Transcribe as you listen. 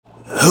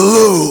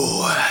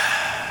Hello.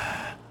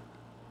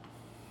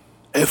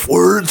 F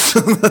words.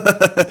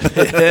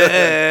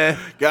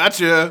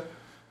 Gotcha.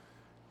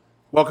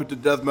 Welcome to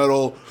Death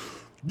Metal.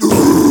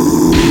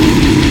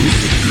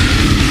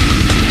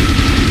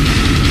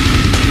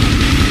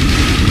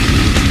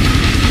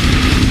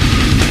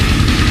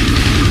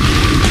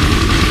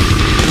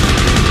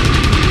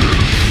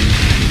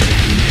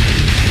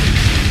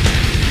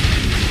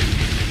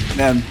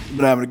 Man, been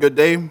having a good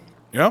day.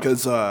 Yeah.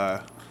 Because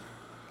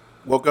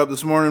woke up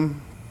this morning,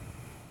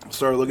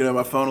 started looking at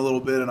my phone a little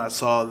bit, and I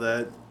saw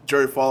that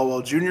Jerry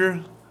Falwell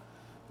Jr.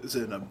 is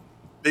in a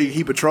big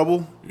heap of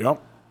trouble.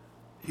 Yep.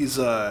 He's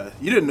you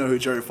didn't know who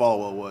Jerry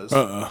Falwell was.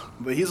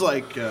 But he's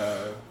like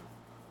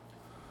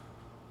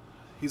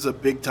he's a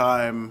big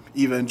time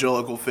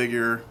evangelical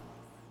figure.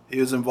 He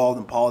was involved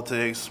in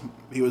politics.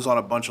 He was on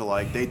a bunch of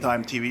like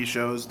daytime TV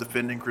shows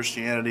defending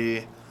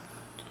Christianity.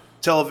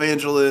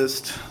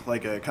 Televangelist,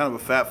 like a kind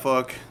of a fat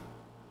fuck,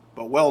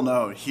 but well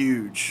known,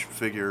 huge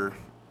figure.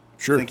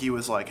 Sure. I think he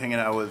was like hanging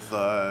out with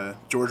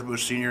George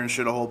Bush Sr. and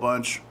shit a whole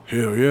bunch.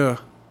 Hell yeah.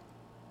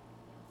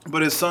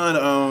 But his son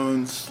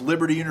owns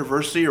Liberty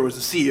University, or was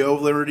the CEO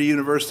of Liberty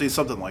University,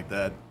 something like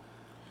that,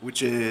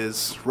 which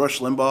is, Rush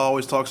Limbaugh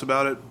always talks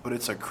about it, but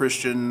it's a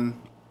Christian,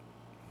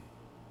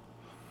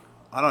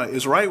 I don't know,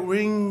 is right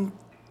wing,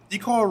 do you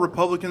call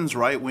Republicans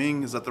right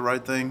wing? Is that the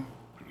right thing?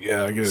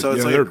 Yeah, I guess. So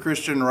it's yeah, like a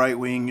Christian right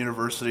wing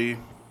university.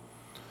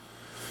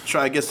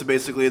 I guess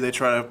basically they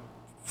try to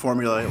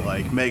formulate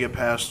like mega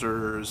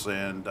pastors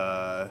and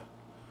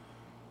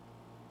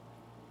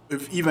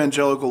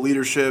evangelical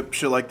leadership,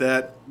 shit like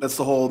that. That's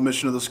the whole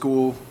mission of the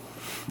school.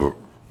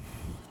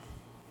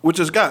 Which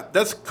has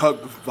that's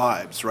cuck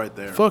vibes right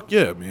there. Fuck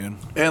yeah, man.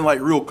 And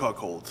like real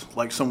cuckold,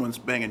 like someone's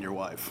banging your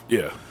wife.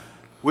 Yeah.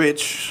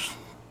 Which,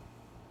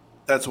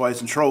 that's why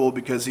he's in trouble,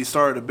 because he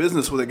started a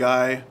business with a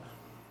guy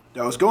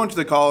that was going to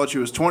the college. He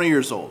was 20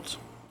 years old,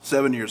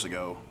 7 years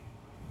ago.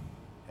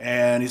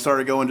 And he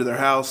started going to their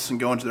house and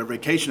going to their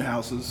vacation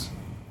houses.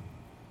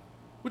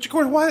 Which, of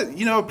course, why,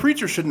 a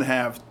preacher shouldn't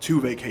have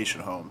two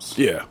vacation homes.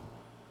 Yeah.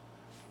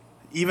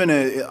 Even,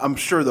 I'm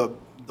sure the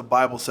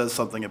Bible says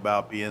something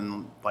about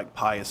being, like,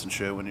 pious and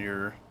shit when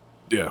you're...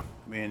 Yeah.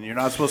 I mean, you're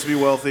not supposed to be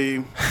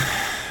wealthy.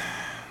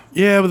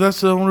 Yeah, but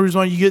that's the only reason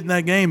why you get in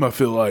that game, I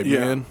feel like,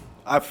 man.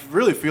 I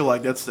really feel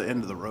like that's the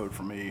end of the road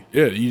for me.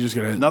 Yeah, you just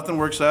gotta... If nothing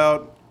works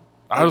out...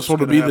 I just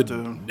want to be the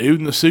dude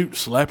in the suit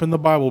slapping the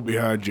Bible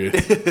behind you.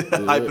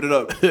 Hyping it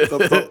up.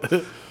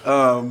 Thump,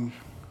 thump.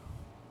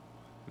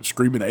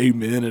 Screaming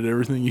amen at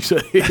everything you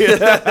say.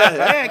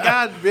 Hey,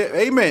 God,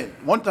 amen.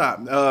 One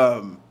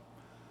time.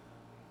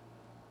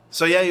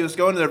 So, yeah, he was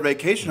going to their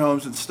vacation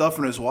homes and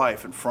stuffing his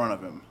wife in front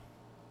of him.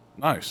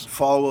 Nice.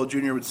 Falwell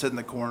Jr. would sit in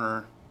the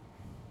corner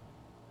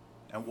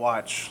and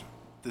watch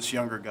this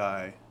younger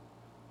guy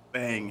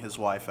bang his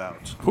wife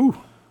out.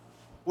 Whew.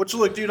 Which,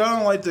 look, dude, I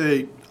don't like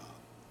to...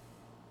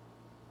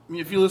 I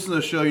mean, if you listen to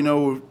the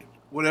show,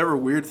 whatever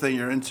weird thing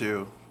you're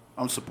into,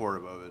 I'm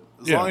supportive of it.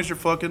 As long as you're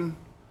fucking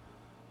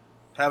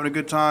having a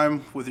good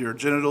time with your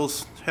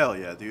genitals, hell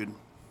yeah, dude.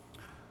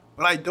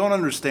 But I don't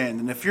understand,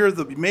 and if you're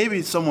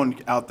maybe someone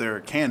out there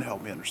can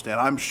help me understand.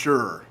 I'm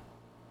sure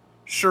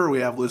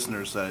we have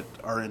listeners that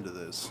are into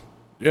this.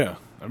 Yeah,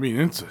 I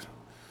mean,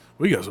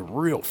 we got some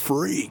real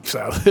freaks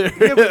out there.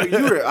 Yeah,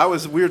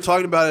 but we were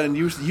talking about it, and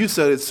you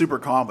said it's super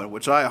common,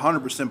 which I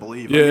 100%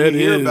 believe. Yeah, I mean, you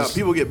hear is. about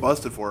people get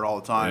busted for it all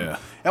the time. Yeah.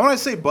 And when I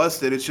say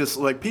busted, it's just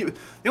like people.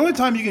 The only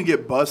time you can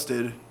get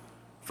busted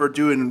for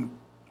doing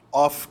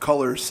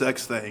off-color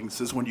sex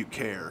things is when you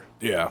care.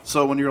 Yeah.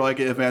 So when you're like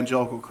an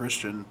evangelical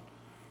Christian,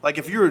 like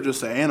if you were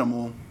just an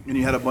animal and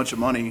you had a bunch of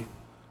money,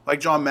 like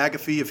John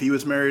McAfee, if he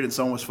was married and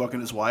someone was fucking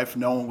his wife,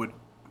 no one would.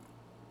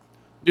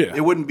 Yeah.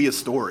 It wouldn't be a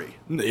story.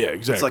 Yeah,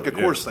 exactly. It's like, of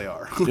course they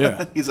are.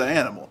 Yeah. He's an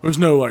animal. There's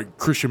no, like,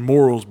 Christian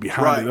morals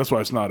behind it. That's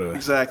why it's not a...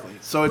 Exactly.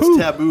 So it's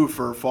taboo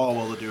for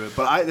Falwell to do it.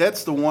 But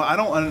that's the one...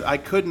 I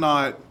could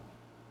not...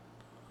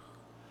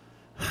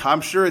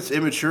 I'm sure it's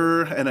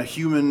immature and a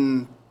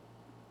human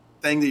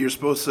thing that you're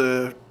supposed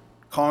to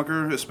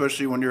conquer,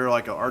 especially when you're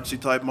like an artsy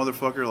type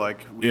motherfucker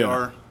like we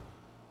are.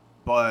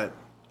 But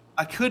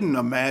I couldn't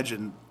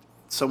imagine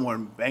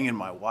someone banging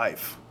my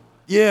wife.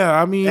 Yeah,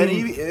 I mean...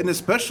 And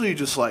especially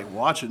just like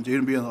watching, dude,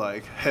 and being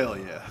like, hell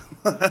yeah.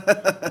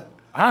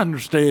 I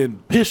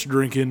understand piss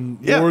drinking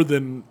more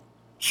than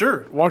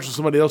watching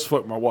somebody else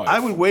fuck my wife. I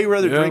would way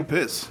rather drink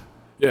piss.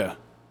 Yeah.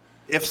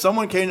 If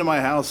someone came to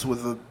my house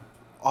with an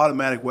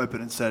automatic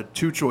weapon and said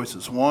two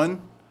choices.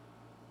 One,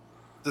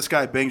 this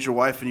guy bangs your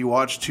wife and you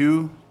watch.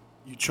 Two,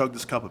 you chug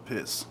this cup of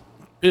piss.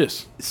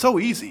 Piss. It's so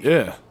easy.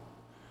 Yeah.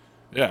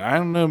 Yeah, I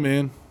don't know,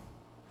 man.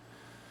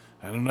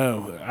 I don't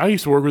know. I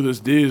used to work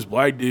with this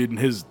black dude, and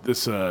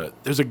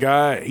there's a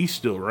guy, he's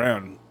still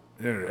around.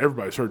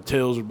 Everybody's heard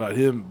tales about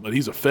him, but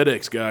he's a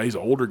FedEx guy. He's an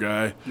older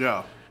guy.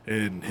 Yeah.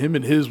 And him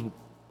and his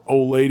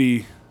old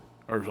lady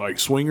are like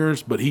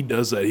swingers, but he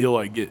does that. He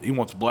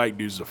wants black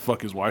dudes to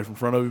fuck his wife in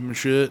front of him and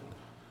shit.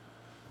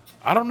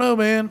 I don't know,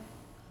 man.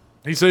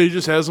 He said he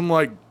just has them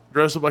like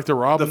dress up like they're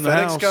robbing the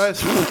FedEx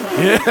house. guys?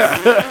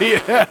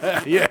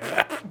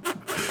 Yeah.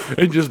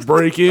 and just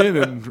break in,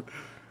 and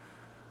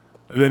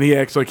then he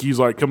acts like he's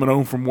like coming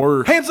home from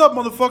work. Hands up,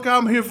 motherfucker!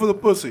 I'm here for the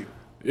pussy.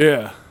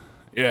 Yeah.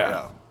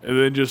 And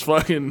then just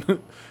fucking.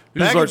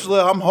 Package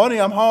I'm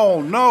honey, I'm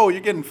home. No, you're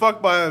getting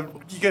fucked by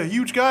a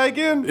huge guy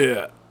again?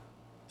 Yeah.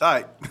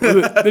 Tight.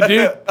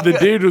 the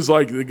dude was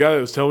like, the guy that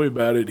was telling me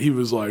about it, he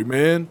was like,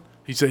 man,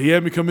 he said he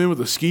had me come in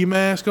with a ski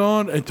mask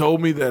on and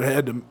told me that I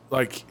had to,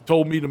 like,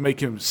 told me to make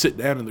him sit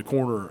down in the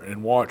corner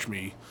and watch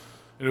me.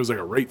 And it was like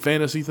a rape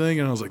fantasy thing.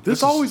 And I was like, this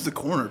is always the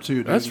corner, too,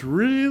 dude. That's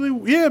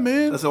really, yeah,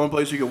 man. That's the only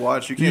place you can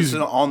watch. You can't sit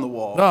on the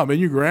wall. Nah, man,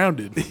 you're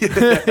grounded. You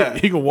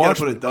can watch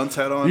you put a dunce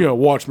hat on. You gotta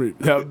watch me.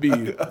 That would be,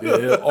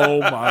 yeah,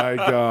 oh my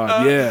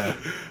God, yeah.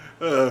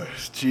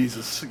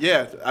 Jesus.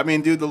 Yeah, I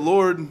mean, dude, the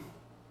Lord,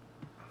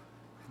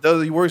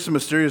 he works in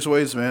mysterious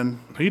ways,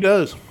 man. He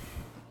does.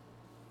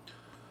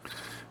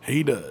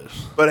 He does.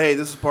 But hey,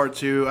 this is part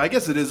 2. I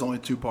guess it is only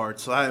 2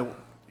 parts.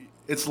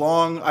 It's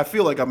long. I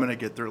feel like I'm going to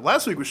get through it.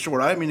 Last week was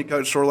short. I didn't mean to cut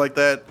it short like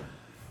that.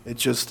 It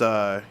just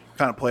kind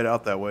of played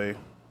out that way.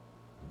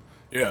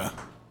 Yeah.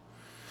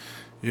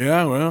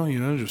 Yeah, well, you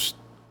know, it's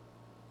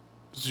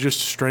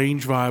just a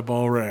strange vibe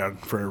all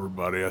around for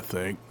everybody, I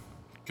think.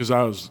 Because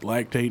I was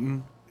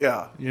lactating.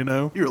 Yeah. You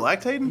know? You were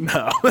lactating?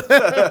 No.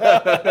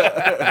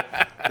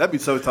 That'd be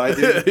so tight,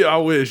 dude. Yeah, I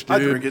wish, dude.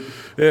 I'd drink it.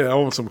 Yeah, I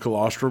want some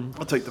colostrum.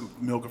 I'll take the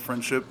milk of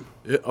friendship.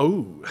 Yeah,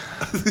 oh.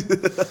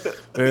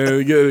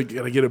 And you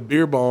gotta get a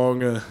beer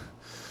bong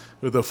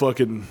with a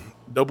fucking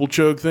double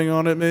chug thing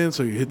on it, man,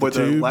 so you hit the tubes.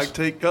 With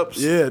the lactate cups?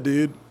 Yeah,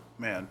 dude.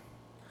 Man.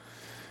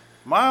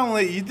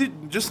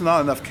 Just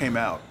not enough came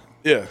out.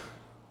 Yeah.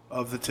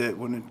 Of the tit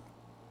when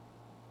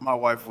my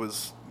wife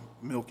was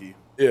milky.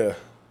 Yeah.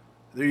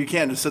 You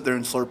can't just sit there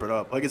and slurp it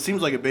up. Like, it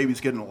seems like a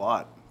baby's getting a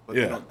lot. But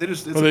yeah. they're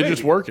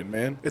just working,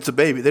 man. It's a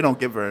baby. They don't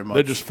get very much.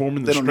 They're just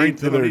forming the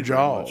strength of their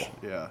jaw.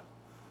 Yeah.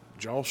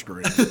 Jaw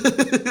strength.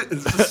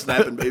 It's just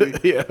snapping, baby.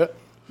 Yeah.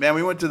 Man,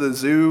 we went to the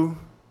zoo.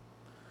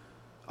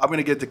 I'm going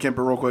to get to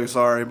Kemper real quick,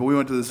 sorry. But we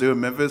went to the zoo in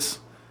Memphis,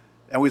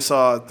 and we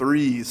saw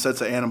 3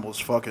 sets of animals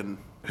fucking.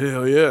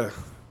 Hell yeah.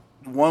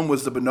 One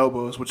was the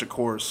bonobos, which of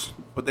course.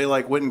 But they,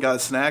 like, went and got a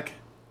snack.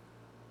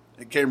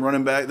 It came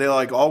running back. They,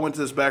 like, all went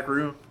to this back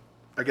room.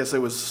 I guess it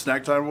was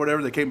snack time or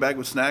whatever. They came back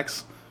with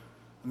snacks.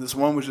 And this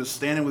one was just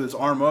standing with his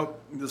arm up.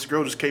 And this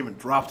girl just came and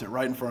dropped it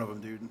right in front of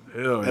him, dude.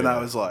 Hell and yeah.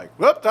 I was like,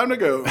 well, time to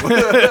go.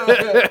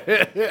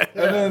 And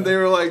then they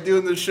were like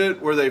doing this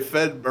shit where they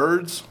fed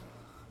birds.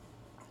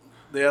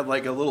 They had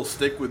like a little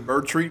stick with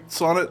bird treats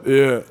on it.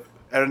 Yeah.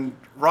 And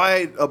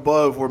right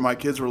above where my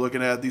kids were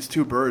looking at, these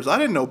 2 birds. I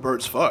didn't know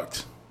birds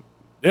fucked.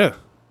 Yeah.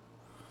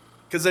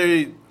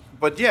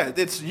 But yeah,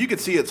 you could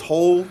see its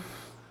hole.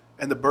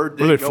 And the bird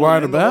didn't Were they go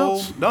flying in the about?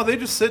 hole. No, they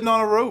just sitting on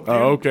a rope, dude.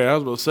 Oh, okay. I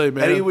was about to say,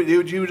 man. And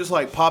he would just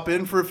like pop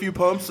in for a few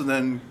pumps and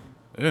then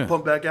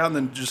pump back out and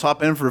then just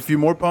hop in for a few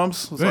more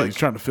pumps. Man, he's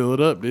trying to fill it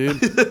up, dude.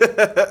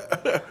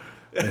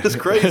 It's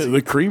crazy.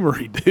 The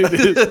creamery,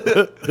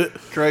 dude.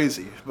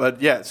 Crazy.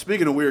 But yeah,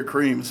 speaking of weird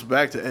creams,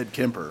 back to Ed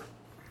Kemper.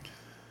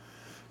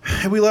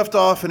 We left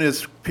off in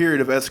his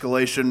period of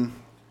escalation.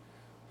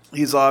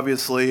 He's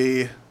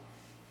obviously...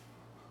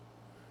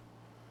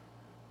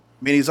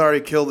 he's already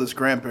killed his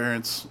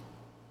grandparents.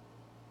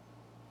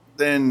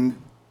 Then,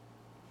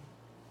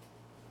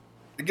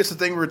 I guess the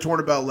thing we were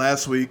torn about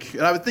last week,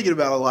 and I've been thinking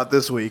about it a lot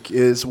this week,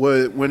 is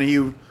when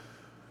he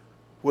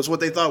was what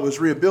they thought was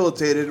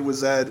rehabilitated,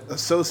 was that a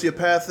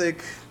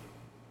sociopathic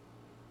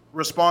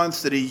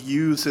response? Did he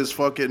use his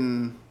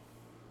fucking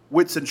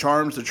wits and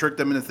charms to trick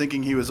them into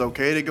thinking he was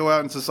okay to go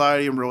out in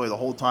society, and really the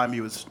whole time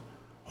he was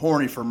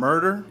horny for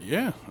murder?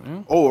 Yeah.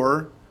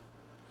 Or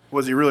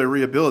was he really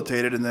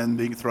rehabilitated and then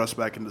being thrust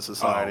back into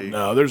society? Oh,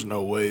 no, there's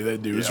no way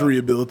that dude was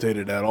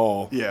rehabilitated at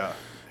all. Yeah.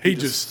 He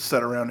just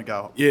sat around and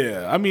got...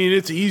 Yeah. I mean,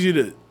 it's easy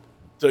to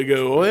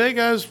go, well, that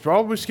guy's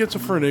probably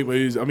schizophrenic,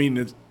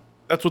 but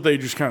that's what they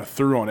just kind of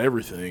threw on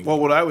everything. Well,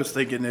 what I was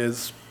thinking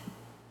is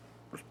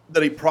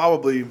that he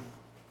probably,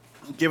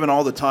 given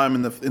all the time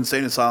in the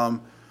insane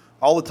asylum,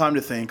 all the time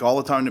to think, all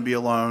the time to be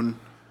alone,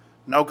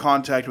 no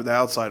contact with the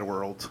outside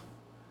world,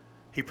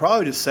 he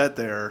probably just sat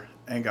there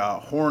and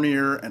got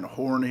hornier and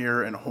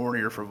hornier and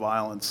hornier for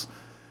violence.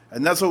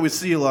 And that's what we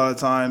see a lot of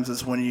times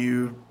is when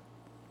you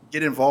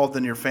get involved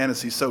in your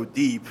fantasy so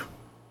deep,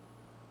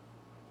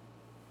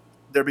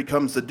 there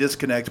becomes the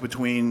disconnect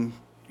between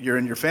you're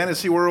in your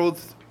fantasy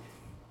world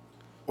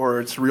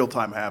or it's real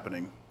time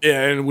happening.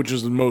 Yeah, and which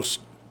is the most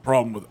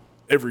problem with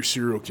every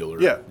serial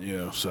killer. Yeah. You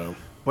know, so.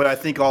 But I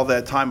think all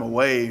that time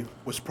away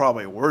was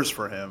probably worse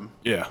for him.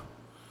 Yeah.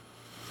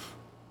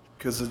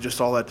 Because it's just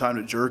all that time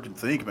to jerk and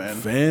think, man.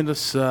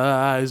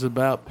 Fantasize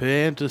about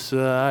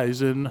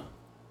fantasizing.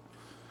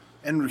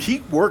 And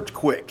he worked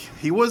quick.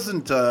 He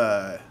wasn't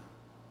like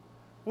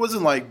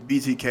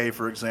BTK,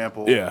 for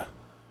example. Yeah.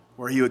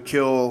 Where he would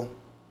kill,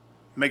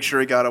 make sure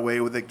he got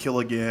away with it, kill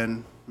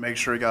again, make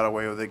sure he got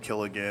away with it,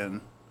 kill again.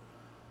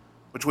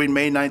 Between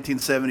May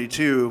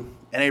 1972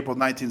 and April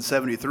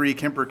 1973,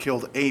 Kemper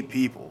killed 8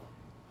 people.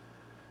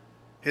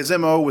 His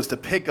MO was to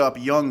pick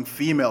up young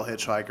female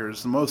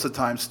hitchhikers. Most of the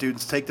time,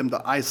 students take them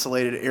to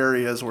isolated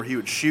areas where he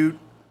would shoot,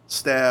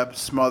 stab,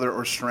 smother,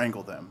 or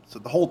strangle them. So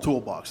the whole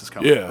toolbox is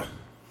coming. Yeah.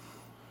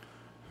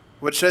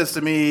 Which says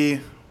to me,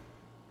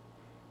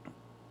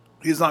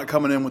 he's not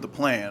coming in with a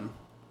plan.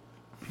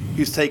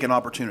 He's taking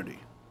opportunity.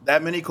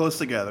 That many close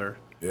together.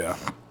 Yeah.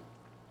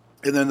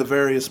 And then the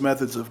various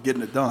methods of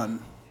getting it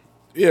done.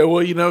 Yeah,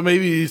 well,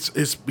 maybe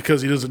it's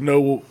because he doesn't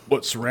know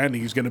what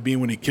surrounding he's going to be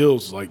when he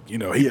kills. Like, he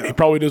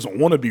probably doesn't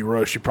want to be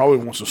rushed. He probably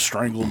wants to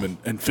strangle him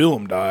and feel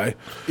him die.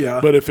 Yeah.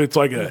 But if it's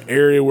like an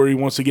area where he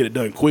wants to get it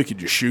done quick, he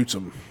just shoots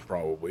him,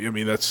 probably. I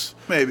mean, that's...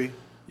 Maybe.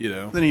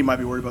 Then he might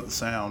be worried about the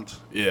sound.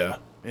 Yeah.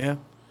 Yeah.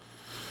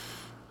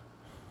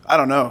 I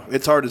don't know.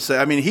 It's hard to say.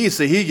 I mean, he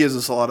gives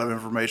us a lot of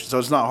information, so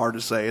it's not hard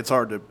to say. It's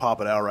hard to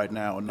pop it out right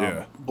now and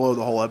not blow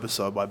the whole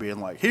episode by being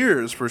like,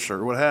 here's for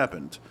sure what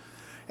happened.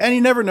 And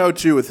you never know,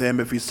 too, with him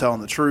if he's telling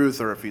the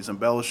truth or if he's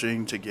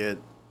embellishing to get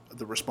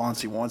the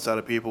response he wants out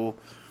of people.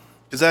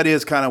 Because that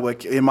is kind of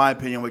what, in my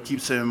opinion, what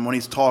keeps him, when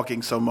he's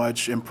talking so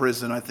much in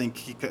prison, I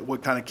think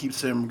what kind of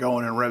keeps him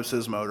going and revs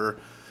his motor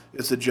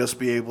is to just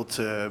be able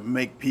to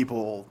make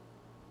people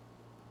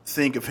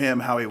think of him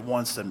how he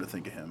wants them to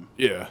think of him.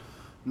 Yeah.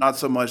 Not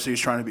so much that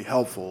he's trying to be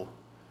helpful.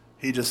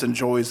 He just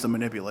enjoys the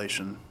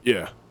manipulation.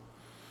 Yeah.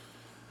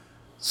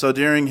 So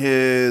during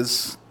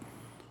his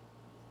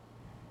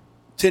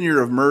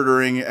tenure of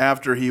murdering,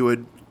 after he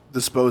would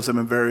dispose them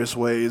in various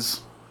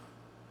ways,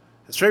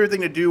 his favorite thing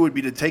to do would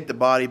be to take the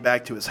body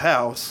back to his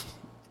house,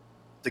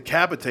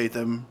 decapitate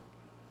them,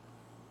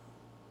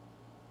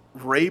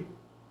 rape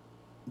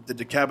the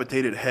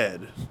decapitated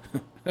head.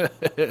 You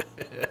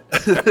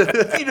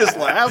just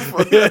laugh.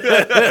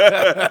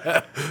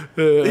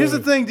 Here's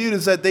the thing, dude,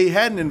 is that they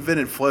hadn't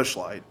invented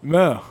fleshlight.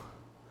 No.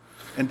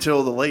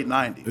 Until the late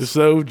 90s. It's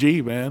the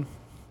OG, man.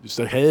 Just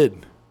a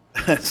head.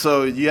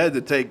 So you had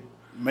to take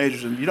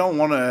measures, and you don't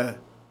want to,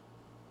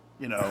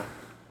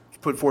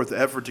 put forth the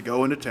effort to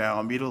go into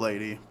town, meet a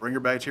lady, bring her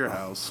back to your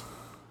house.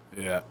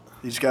 Yeah.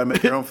 You just got to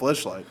make your own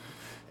fleshlight.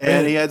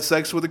 And he had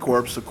sex with the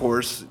corpse, of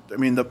course. I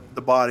mean, the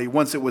body,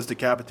 once it was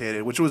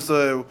decapitated, which was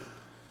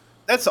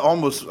that's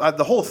almost,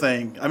 the whole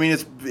thing. I mean,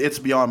 it's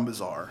beyond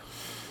bizarre.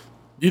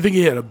 Do you think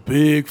he had a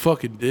big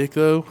fucking dick,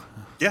 though?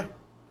 Yeah.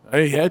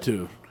 He had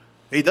to.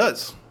 He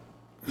does.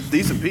 It's a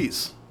decent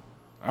piece.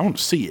 I want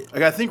to see it.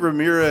 Like, I think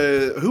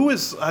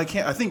Ramirez, I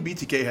think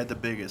BTK had the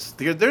biggest.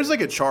 There's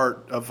like a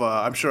chart of,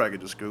 I'm sure I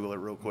could just Google it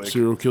real quick.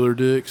 Serial killer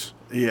dicks?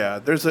 Yeah,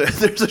 there's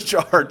a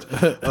chart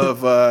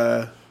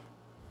of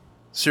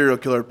serial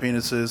killer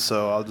penises,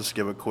 so I'll just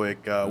give a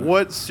quick,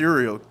 what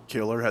serial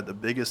killer had the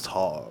biggest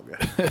hog?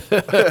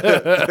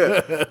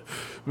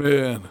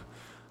 Man.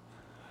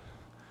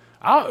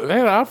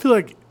 I feel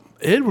like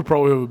Ed would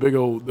probably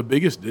have the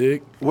biggest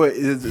dick.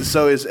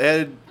 So is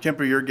Ed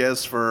Kemper your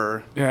guess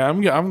for? Yeah,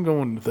 I'm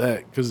going with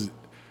that because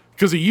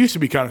he used to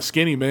be kind of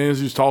skinny, man. He's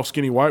just tall,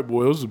 skinny white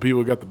boy. Those are the people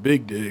who got the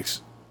big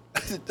dicks.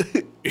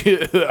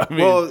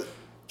 Well,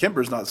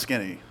 Kemper's not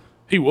skinny.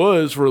 He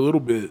was for a little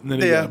bit, and then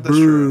he got that's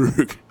true.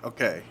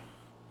 Okay.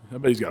 I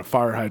bet he's got a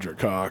fire hydrant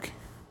cock.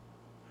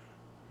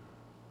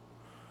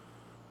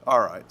 All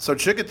right. So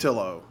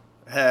Chikatilo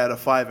had a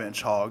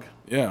 5-inch hog.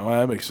 Yeah, well,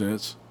 that makes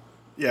sense.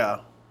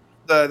 Yeah.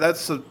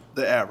 That's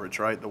the average,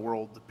 right?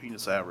 The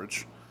penis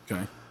average.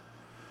 Okay.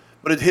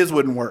 But his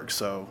wouldn't work,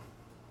 so.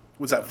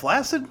 Was that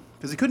flaccid?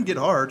 Because he couldn't get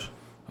hard.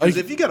 Because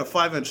if you got a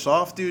 5-inch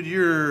soft, dude,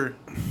 you're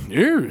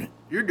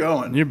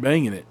going. You're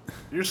banging it.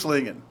 You're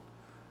slinging.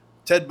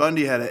 Ted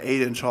Bundy had an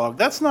 8-inch hog.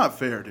 That's not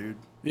fair, dude.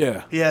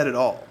 Yeah. He had it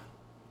all.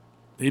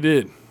 He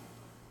did.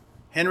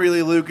 Henry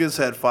Lee Lucas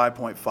had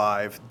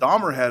 5.5.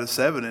 Dahmer had a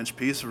 7-inch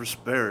piece.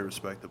 Very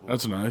respectable.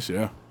 That's nice,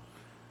 yeah.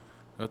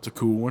 That's a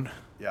cool one.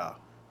 Yeah.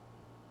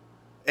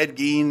 Ed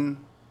Gein,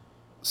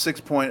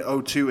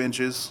 6.02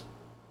 inches.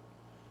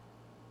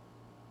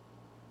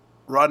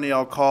 Rodney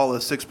Alcala,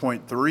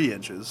 6.3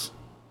 inches.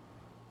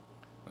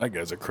 That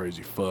guy's a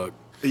crazy fuck.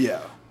 Yeah.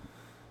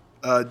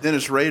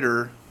 Dennis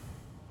Rader,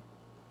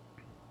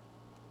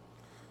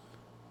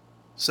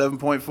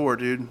 7.4,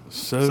 dude.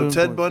 So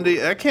Ted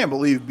Bundy, I can't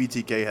believe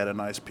BTK had a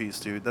nice piece,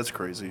 dude. That's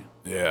crazy.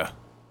 Yeah.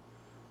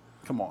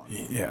 Come on.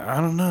 Yeah,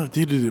 I don't know,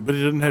 dude, but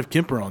he doesn't have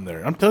Kemper on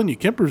there. I'm telling you,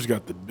 Kemper's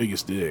got the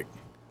biggest dick.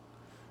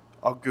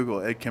 I'll Google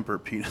Ed Kemper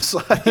penis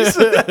size.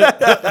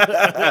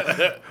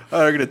 They're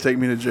going to take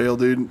me to jail,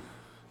 dude.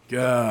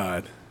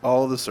 God.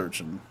 All the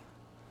searching.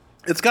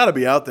 It's got to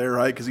be out there,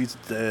 right? Because he's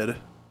dead.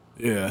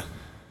 Yeah.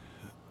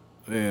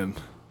 Man.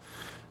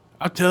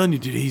 I'm telling you,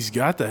 dude, he's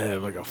got to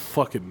have like a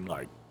fucking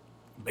like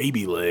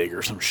baby leg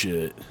or some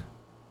shit.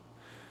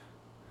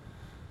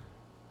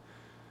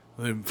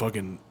 Them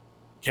fucking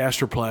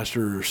caster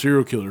plaster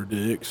serial killer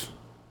dicks.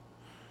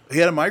 He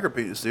had a micro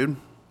penis, dude.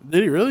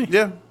 Did he really?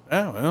 Yeah.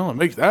 Oh, well,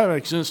 that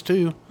makes sense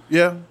too.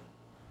 Yeah.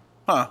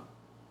 Huh.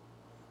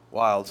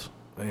 Wild.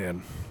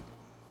 Man.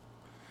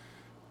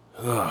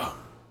 Ugh.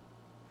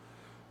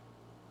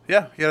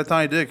 Yeah, he had a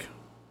tiny dick.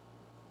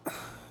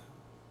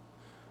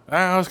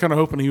 I was kind of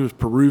hoping he was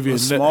Peruvian. A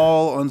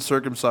small,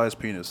 uncircumcised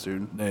penis,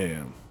 dude.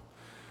 Damn.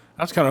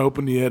 I was kind of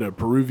hoping he had a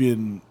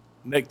Peruvian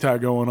necktie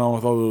going on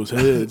with all those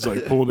heads,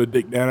 like pulling the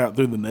dick down out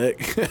through the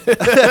neck.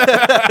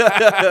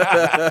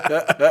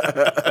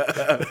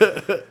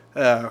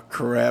 Oh,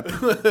 crap.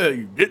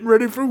 Getting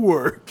ready for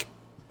work.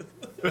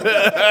 Do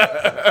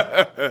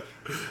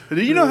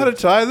you know how to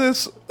tie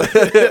this?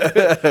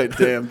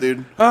 Damn,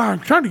 dude. I'm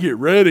trying to get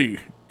ready.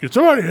 Can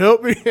somebody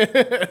help me?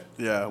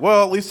 Yeah,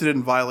 well, at least he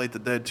didn't violate the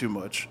dead too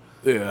much.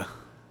 Yeah.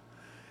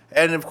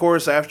 And, of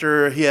course,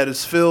 after he had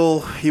his fill,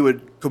 he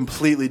would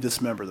completely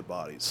dismember the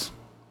bodies.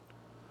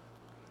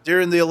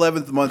 During the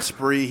 11th month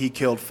spree, he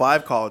killed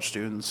 5 college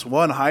students,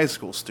 1 high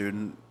school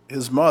student,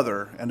 his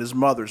mother, and his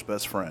mother's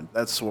best friend.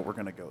 That's what we're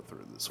going to go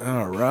through this week.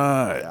 All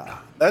right. Yeah,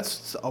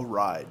 that's a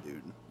ride,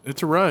 dude.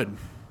 It's a ride.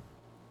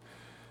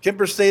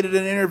 Kemper stated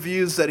in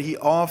interviews that he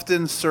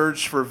often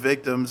searched for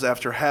victims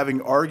after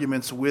having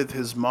arguments with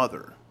his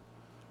mother.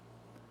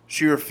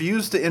 She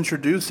refused to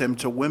introduce him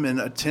to women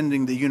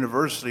attending the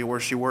university where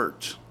she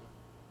worked.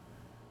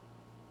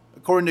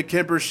 According to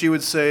Kemper, she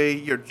would say,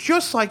 "You're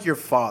just like your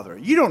father.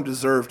 You don't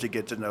deserve to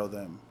get to know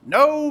them.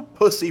 No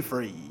pussy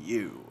for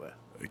you."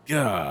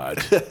 God.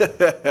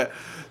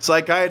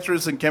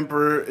 Psychiatrists and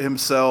Kemper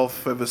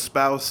himself have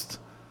espoused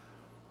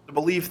the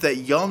belief that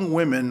young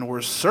women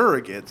were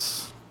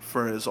surrogates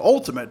for his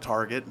ultimate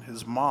target,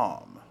 his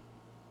mom.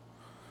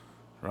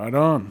 Right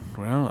on.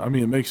 Well, I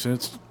mean, it makes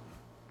sense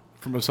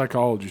from a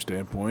psychology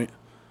standpoint.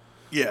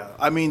 Yeah,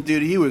 I mean,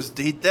 dude, he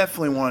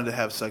definitely wanted to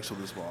have sex with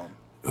his mom.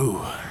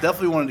 Ooh.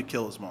 Definitely wanted to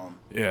kill his mom.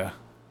 Yeah.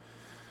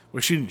 Well,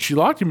 she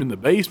locked him in the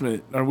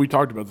basement. We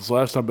talked about this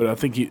last time, but I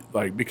think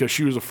because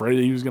she was afraid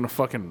that he was going to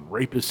fucking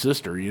rape his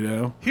sister, you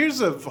know?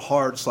 Here's a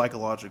hard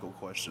psychological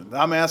question.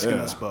 I'm asking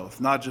us both.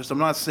 I'm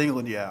not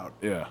singling you out.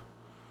 Yeah.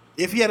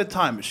 If you had a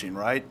time machine,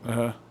 right?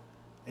 Uh-huh.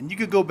 And you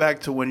could go back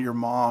to when your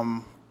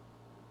mom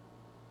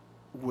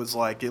was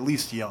like at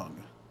least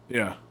young.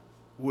 Yeah.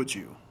 Would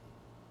you?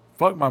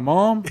 Fuck my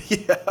mom?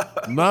 Yeah.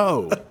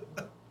 No.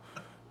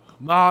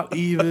 Not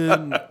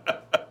even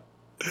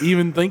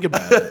think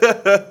about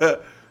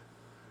it.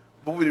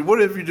 But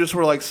what if you just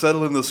were like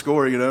settling the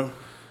score, you know?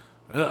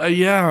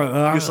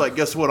 Yeah. Just like,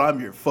 guess what?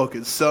 I'm your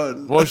fucking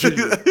son. Well,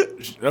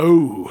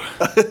 oh.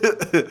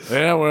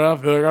 Yeah, well, I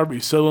feel like I'd be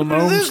settling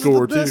my own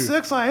score, too. This is the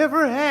best sex I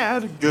ever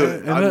had.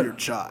 Good. I'm your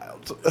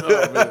child.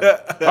 Oh, man.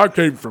 I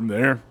came from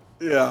there.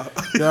 Yeah.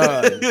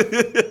 God.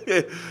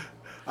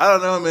 I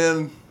don't know,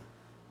 man.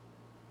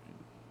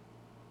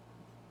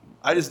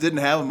 I just didn't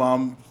have a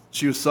mom.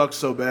 She sucked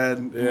so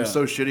bad. It was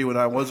so shitty when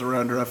I was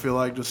around her. I feel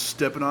like just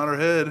stepping on her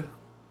head.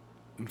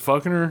 And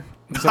fucking her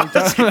at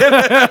the same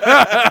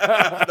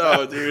time?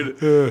 No,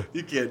 dude.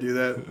 You can't do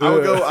that.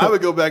 I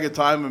would go back in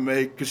time and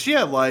because she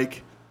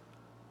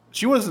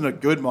wasn't a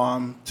good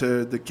mom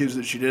to the kids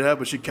that she did have,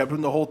 but she kept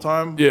them the whole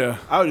time. Yeah.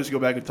 I would just go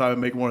back in time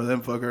and make one of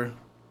them fuck her.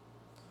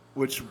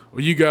 Well,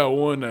 you got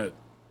one that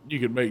you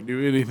could make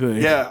do anything.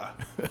 Yeah.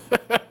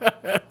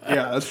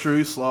 Yeah, that's true.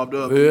 He slobbed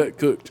up. Yeah,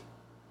 cooked.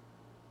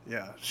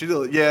 Yeah, she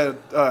did. Yeah,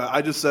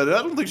 I just said it.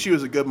 I don't think she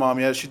was a good mom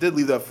yet. She did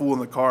leave that fool in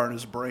the car, and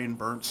his brain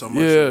burnt so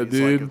much. Yeah, he's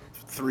dude. like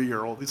a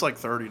 3-year-old. He's like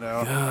 30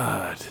 now.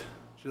 God.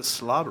 Just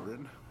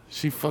slaughtering.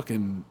 She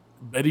fucking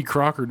Betty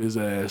Crockered his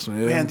ass,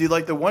 man. Man, dude,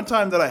 like the one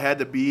time that I had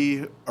to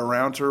be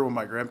around her when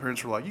my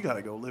grandparents were like, "You got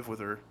to go live with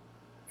her."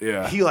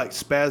 Yeah. He like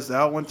spazzed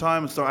out one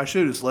time, and so I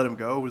should have just let him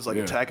go. He was like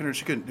attacking her.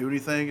 She couldn't do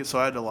anything, and so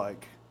I had to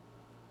like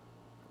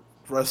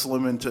wrestle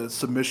him into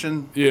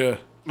submission. Yeah.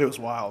 It was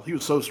wild. He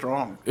was so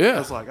strong. Yeah. I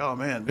was like, oh,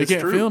 man. He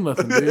can't true. feel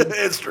nothing, dude.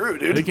 It's true,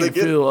 dude. He can't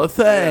feel a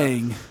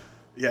thing.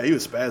 Yeah, he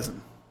was spazzing.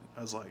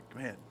 I was like,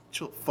 man,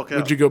 chill the fuck out.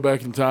 Would you go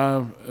back in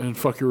time and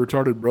fuck your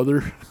retarded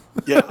brother?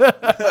 Yeah,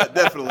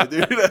 definitely,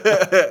 dude.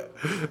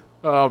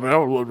 Oh, man, I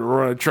would love to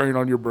run a train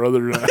on your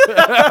brother.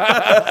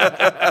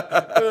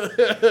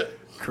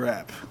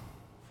 Crap.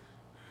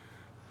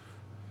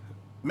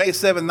 May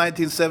 7,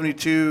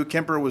 1972,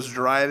 Kemper was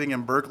driving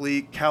in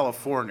Berkeley,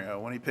 California,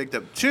 when he picked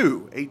up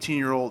 2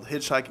 18-year-old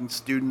hitchhiking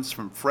students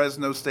from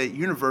Fresno State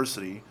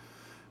University,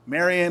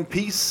 Marianne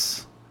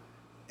Peace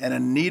and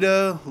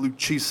Anita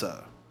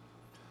Lucchesa.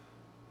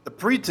 The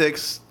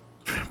pretext,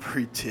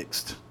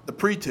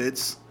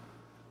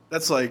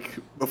 that's like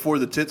before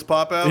the tits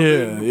pop out.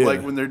 Yeah, yeah.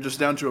 Like when they're just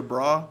down to a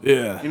bra.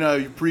 Yeah. You know,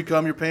 you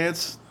pre-cum your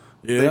pants.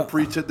 Yeah. They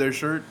pre-tit their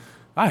shirt.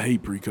 I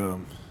hate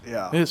pre-cum.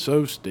 Yeah. It's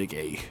so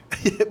sticky.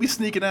 It be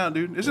sneaking out,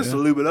 dude. It's just to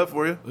lube it up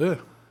for you. Yeah.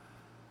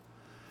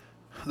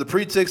 The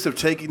pretext of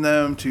taking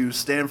them to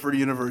Stanford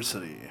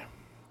University.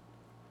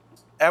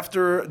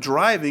 After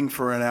driving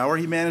for an hour,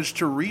 he managed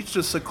to reach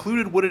a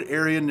secluded wooded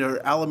area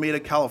near Alameda,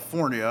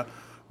 California,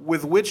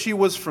 with which he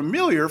was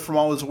familiar from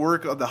all his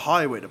work of the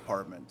highway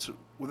department.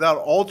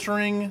 Without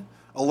alerting,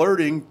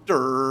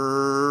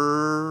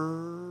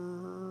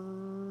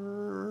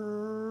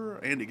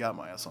 Andy got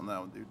my ass on that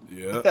one, dude.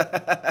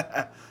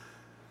 Yeah.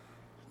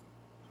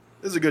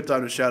 This is a good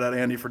time to shout out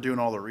Andy for doing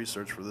all the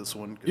research for this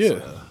one.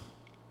 Yeah.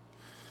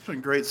 It's been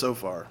great so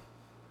far.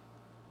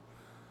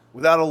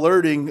 Without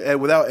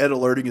Ed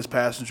alerting his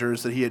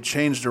passengers that he had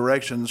changed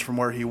directions from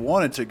where he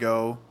wanted to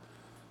go,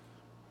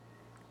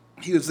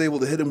 he was able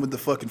to hit him with the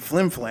fucking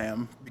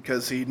flim-flam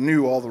because he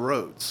knew all the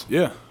roads.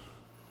 Yeah.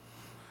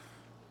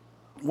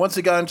 Once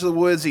he got into the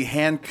woods, he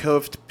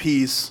handcuffed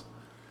Peace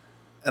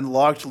and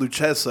locked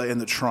Lucchesa in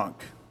the trunk.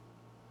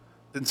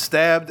 Then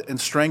stabbed and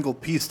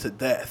strangled Peace to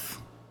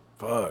death.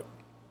 Fuck.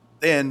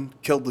 Then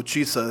killed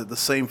Lucchesa the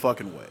same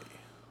fucking way.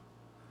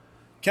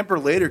 Kemper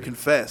later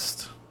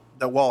confessed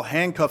that while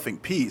handcuffing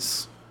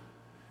Peace,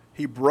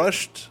 he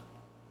brushed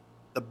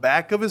the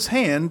back of his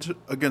hand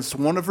against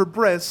one of her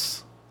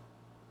breasts,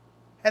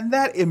 and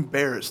that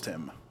embarrassed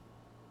him.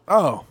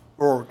 Oh.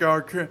 Oh,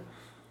 God,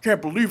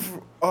 can't believe.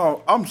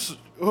 What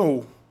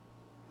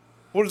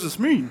does this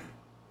mean?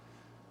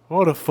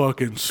 What a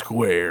fucking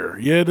square,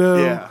 you know?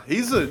 Yeah,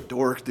 he's a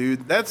dork,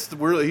 dude.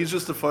 He's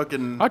just a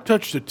fucking. I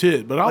touched a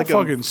tit, but I'll like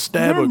fucking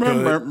stab a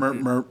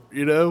cut.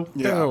 You know?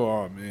 Yeah. Come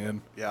on,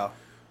 man. Yeah.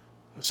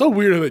 It's so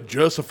weird how they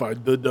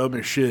justified the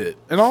dumbest shit.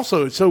 And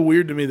also, it's so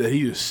weird to me that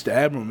he just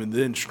stabbed him and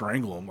then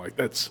strangled him. Like,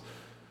 that's.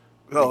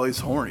 Oh, he's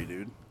horny,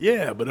 dude.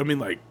 Yeah, but I mean,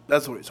 like.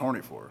 That's what he's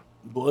horny for.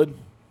 Blood?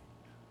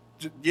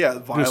 Yeah,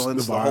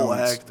 violence, the whole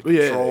act, the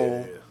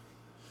control. Yeah.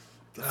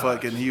 The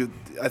fucking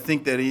I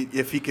think that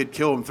if he could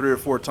kill him 3 or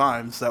 4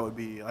 times, that would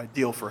be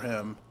ideal for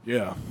him.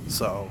 Yeah.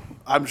 So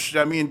I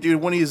mean, dude,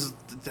 when he's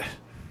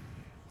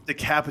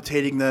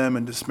decapitating them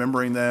and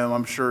dismembering them,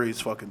 I'm sure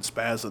he's fucking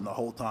spazzing the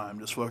whole time,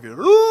 just fucking.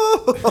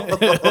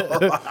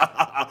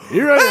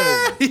 Here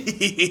I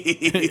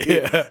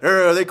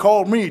am. They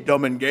called me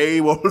dumb and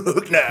gay. Well,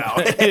 look now.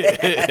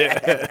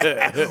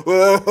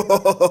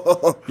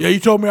 Yeah, you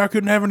told me I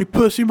couldn't have any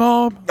pussy,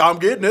 Mom. I'm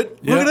getting it.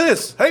 Yeah. Look at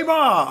this. Hey,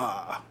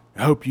 Ma.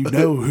 I hope you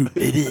know who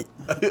did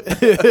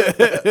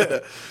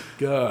it.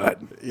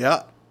 God.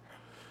 Yeah.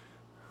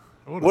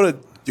 What a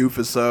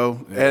doofus,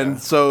 though. Yeah.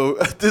 And so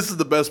this is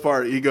the best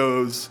part. He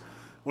goes,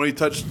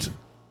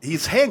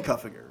 he's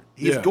handcuffing her.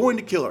 He's going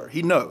to kill her.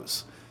 He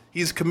knows.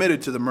 He's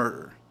committed to the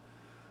murder.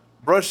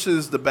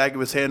 Brushes the back of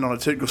his hand on a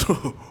tit and goes,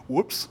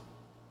 whoops.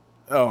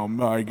 Oh,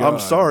 my God. I'm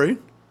sorry.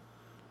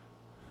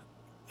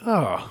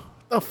 Oh,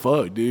 the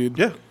fuck, dude?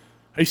 Yeah.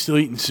 He's still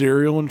eating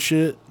cereal and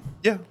shit?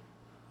 Yeah.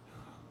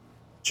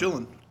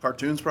 Chilling.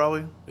 Cartoons,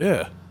 probably.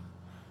 Yeah.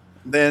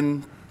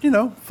 Then,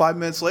 5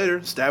 minutes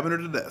later, stabbing her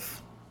to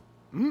death.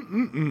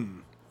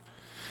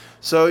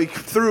 So he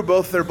threw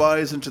both their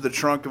bodies into the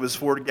trunk of his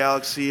Ford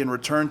Galaxy and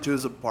returned to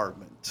his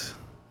apartment.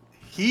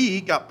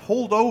 He got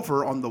pulled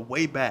over on the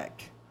way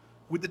back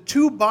with the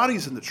 2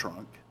 bodies in the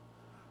trunk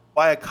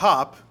by a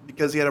cop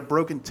because he had a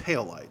broken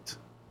taillight.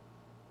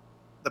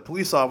 The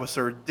police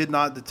officer did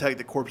not detect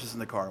the corpses in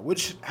the car,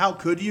 which, how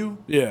could you?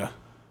 Yeah.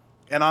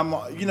 And I'm,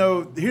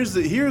 here's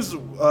this,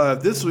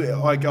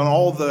 like on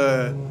all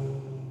the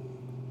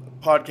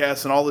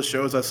podcasts and all the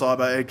shows I saw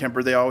about Ed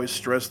Kemper, they always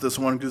stress this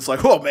one because it's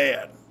like, oh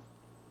man,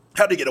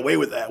 how'd they get away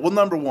with that? Well,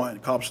 number 1,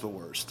 cops are the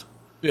worst.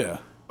 Yeah.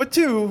 But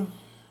 2,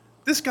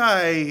 this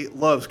guy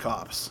loves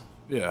cops.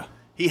 Yeah.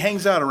 He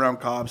hangs out around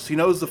cops. He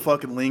knows the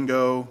fucking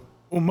lingo.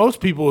 Well, most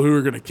people who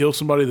are going to kill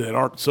somebody that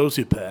aren't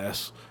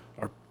sociopaths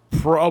are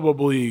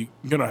probably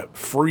going to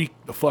freak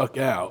the fuck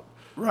out.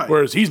 Right.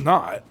 Whereas he's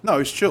not. No,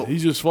 he's chill.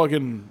 He's just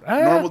fucking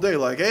normal day.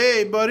 Like,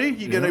 hey, buddy,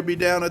 you gonna be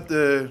down at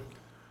the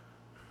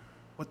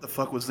what the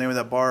fuck was the name of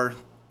that bar?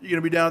 You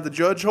gonna be down at the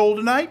Judge Hole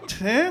tonight?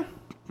 Huh?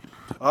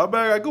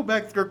 I go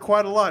back there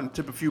quite a lot and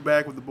tip a few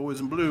back with the boys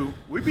in blue.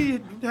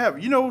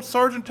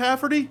 Sergeant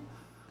Tafferty?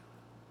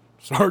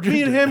 Sergeant.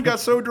 Me and him got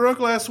so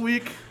drunk last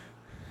week.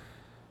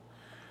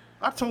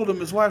 I told him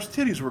his wife's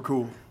titties were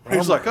cool. He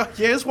was like,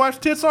 yeah, his wife's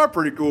tits are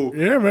pretty cool.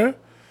 Yeah, man.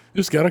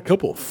 Just got a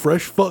couple of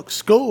fresh fuck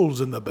skulls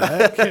in the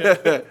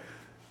back.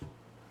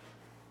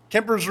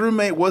 Kemper's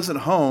roommate wasn't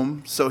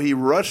home, so he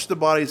rushed the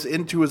bodies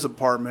into his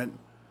apartment,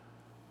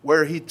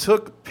 where he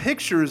took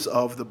pictures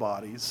of the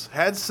bodies,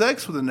 had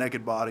sex with the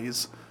naked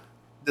bodies,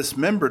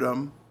 dismembered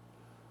them,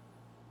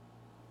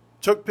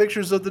 took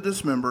pictures of the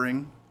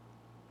dismembering,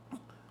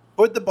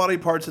 put the body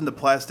parts into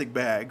plastic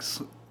bags.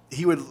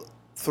 He would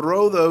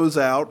throw those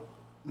out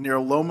near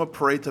Loma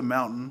Prieta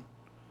Mountain.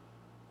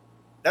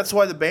 That's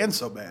why the band's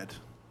so bad.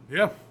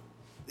 Yeah.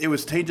 It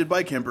was tainted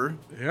by Kemper.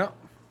 Yeah.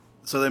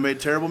 So they made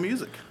terrible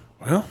music.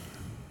 Well,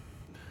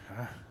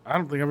 I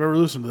don't think I've ever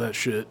listened to that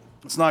shit.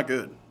 It's not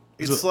good.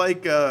 It's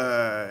like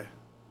Half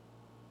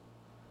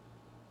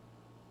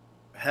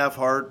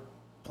Heart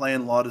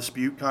playing Law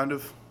Dispute, kind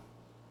of.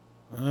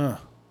 You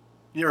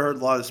ever heard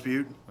Law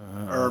Dispute?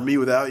 Or Me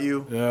Without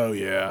You? Oh,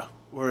 yeah.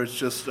 Where it's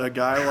just a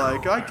guy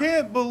like, I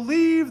can't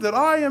believe that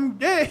I am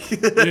gay.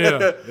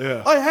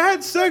 Yeah. I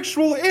had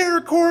sexual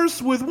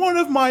intercourse with one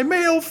of my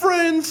male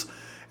friends,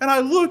 and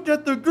I looked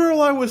at the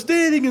girl I was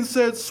dating and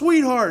said,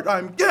 sweetheart,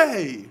 I'm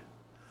gay.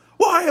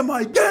 Why am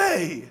I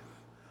gay?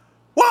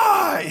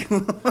 Why?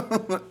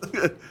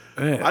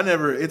 I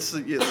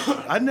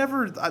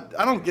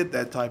don't get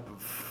that type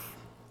of.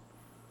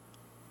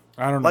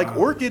 I don't know. Like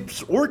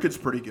Orchid's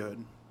pretty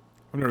good.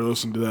 I've never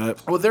listened to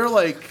that. Well, they're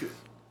like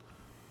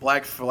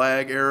Black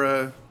Flag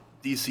era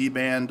DC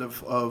band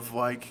of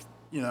like,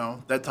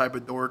 that type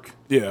of dork.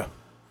 Yeah.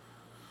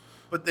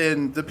 But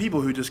then the people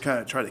who just kind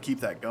of try to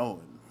keep that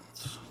going,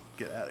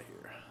 get out of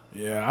here.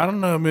 Yeah, I don't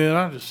know, man.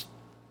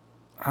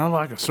 I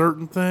like a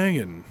certain thing,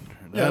 and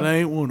that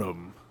ain't one of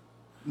them.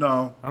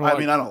 No, I don't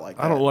like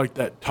that. I don't like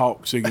that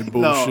talk singing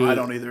bullshit. No, I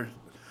don't either.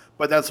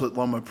 But that's what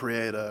Loma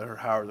Prieta, or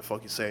however the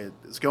fuck you say it,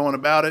 is going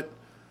about it.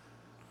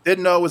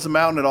 Didn't know it was a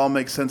mountain. It all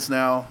makes sense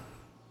now.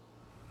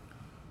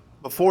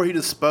 Before he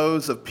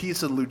disposed of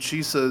Pisa and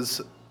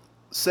Luchisa's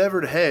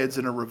severed heads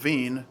in a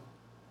ravine,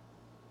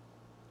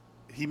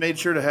 he made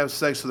sure to have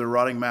sex with their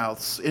rotting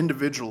mouths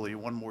individually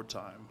one more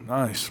time.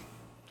 Nice.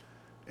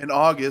 In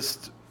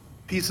August,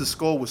 Pisa's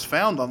skull was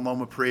found on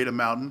Loma Prieta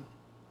Mountain.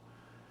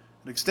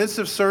 An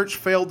extensive search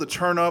failed to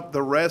turn up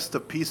the rest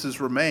of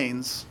Pisa's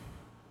remains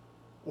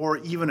or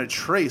even a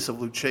trace of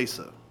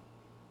Lucchesa.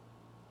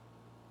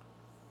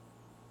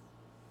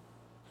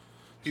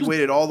 He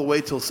waited all the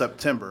way till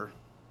September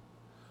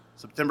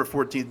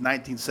 14th,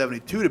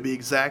 1972 to be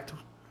exact,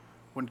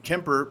 when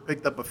Kemper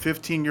picked up a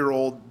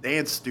 15-year-old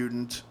dance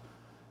student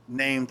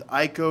named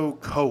Aiko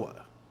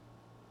Koa.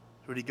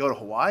 Would he go to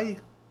Hawaii?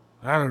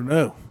 I don't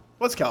know.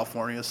 Well, it's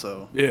California,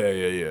 so...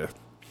 Yeah.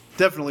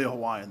 Definitely a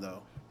Hawaiian,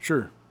 though.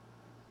 Sure.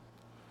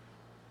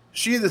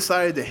 She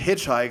decided to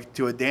hitchhike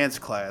to a dance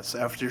class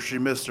after she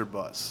missed her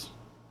bus.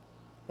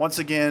 Once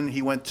again,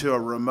 he went to a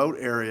remote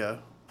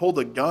area, pulled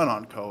a gun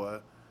on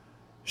Koa.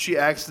 She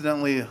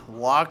accidentally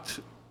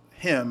locked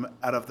him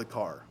out of the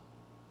car.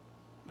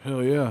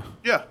 Hell yeah.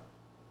 Yeah.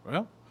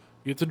 Well,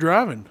 get to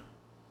driving.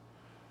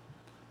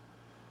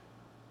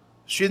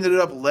 She ended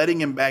up letting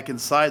him back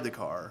inside the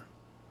car.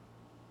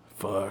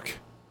 Fuck.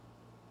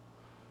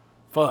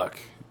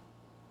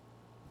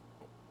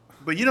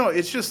 But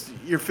it's just,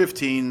 you're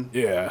 15.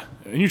 Yeah.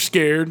 And you're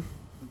scared.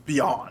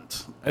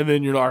 Beyond. And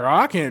then you're like,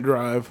 I can't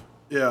drive.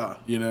 Yeah.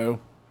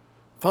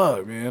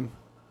 Fuck, man.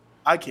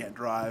 I can't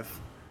drive.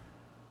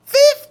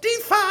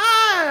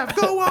 55!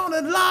 Go on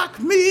and lock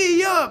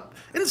me up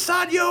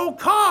inside your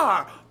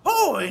car.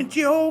 Point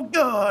your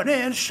gun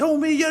and show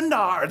me your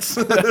nards.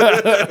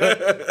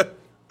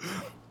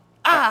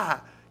 I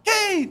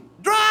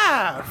can't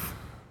drive.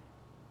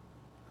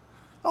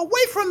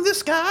 Away from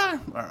this guy. All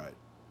right.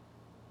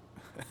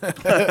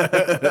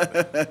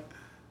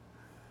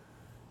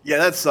 Yeah,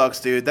 that sucks,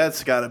 dude.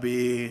 That's got to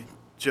be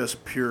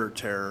just pure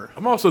terror.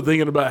 I'm also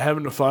thinking about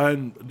having to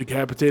find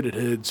decapitated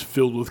heads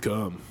filled with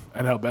cum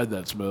and how bad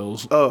that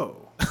smells. Oh.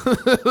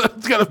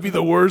 That's got to be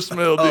the worst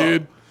smell,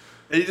 dude.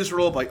 And you just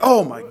roll up like,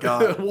 oh my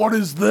God. What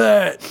is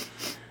that?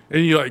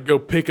 And you go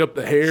pick up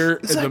the hair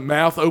and the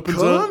mouth opens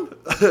cum?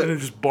 up and it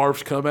just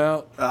barfs cum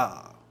out.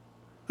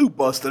 Who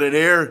busted in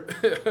here?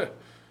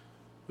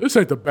 This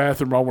ain't the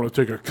bathroom I want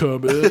to take a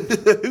cum in.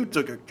 Who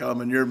took a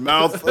cum in your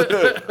mouth?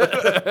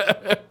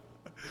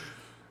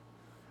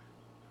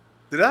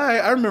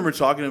 I remember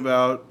talking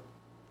about,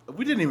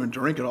 we didn't even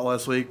drink it all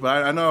last week,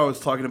 but I know I was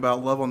talking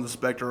about Love on the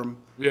Spectrum.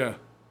 Yeah.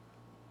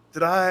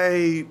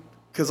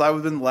 Because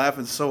I've been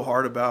laughing so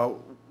hard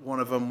about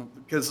one of them,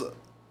 because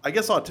I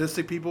guess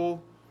autistic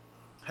people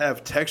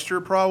have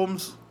texture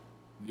problems.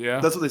 Yeah.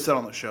 That's what they said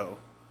on the show.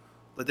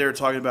 Like they were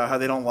talking about how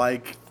they don't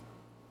like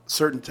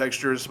certain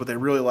textures, but they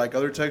really like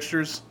other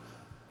textures.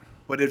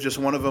 But if just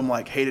one of them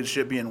hated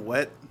shit being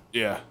wet.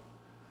 Yeah.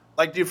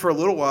 Dude, for a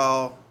little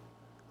while,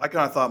 I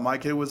kind of thought my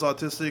kid was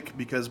autistic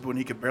because when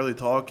he could barely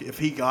talk, if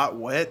he got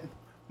wet,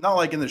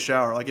 not in the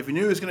shower, if he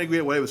knew he was going to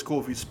get wet, it was cool.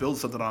 If he spilled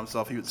something on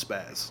himself, he would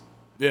spaz.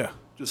 Yeah.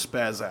 Just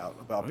spaz out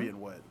about being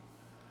wet.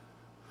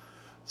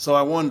 So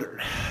I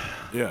wondered.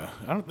 Yeah.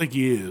 I don't think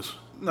he is.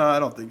 No, I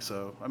don't think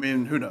so. I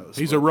mean, who knows?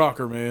 He's a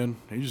rocker, man.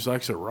 He just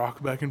likes to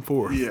rock back and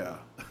forth. Yeah.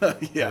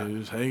 Yeah.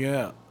 Just hang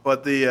out.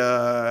 But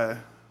the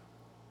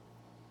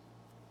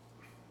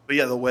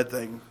wet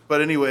thing.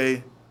 But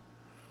anyway,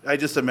 I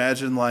just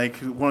imagine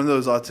one of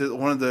those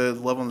one of the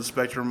Love on the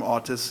Spectrum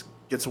autists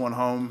gets one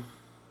home,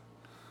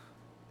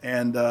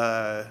 and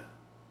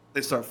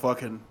they start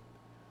fucking.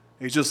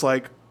 He's just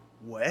like,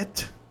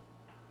 wet,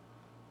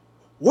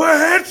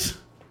 wet,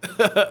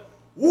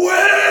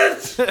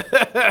 wet.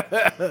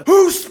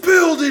 Who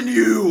spilled in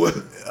you?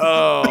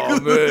 Oh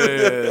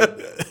man!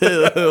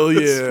 Hell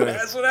yeah!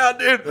 Pass it out,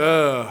 dude.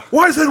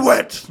 Why is it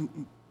wet?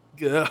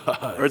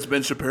 God. Or it's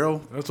Ben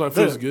Shapiro. That's why it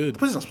feels good.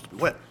 Please not supposed to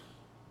be wet.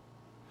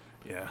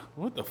 Yeah.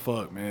 What the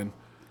fuck, man?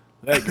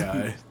 That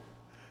guy.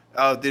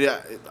 Oh,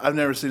 I've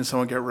never seen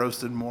someone get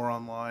roasted more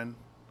online.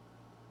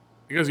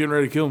 You guys getting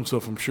ready to kill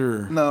himself, I'm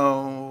sure.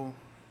 No.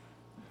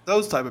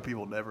 Those type of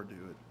people never do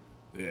it.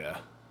 Yeah.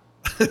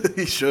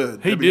 He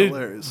should. He That'd be did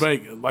hilarious.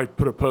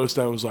 put a post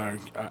that was like,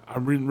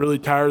 I'm really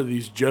tired of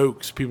these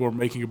jokes people are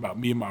making about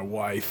me and my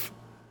wife.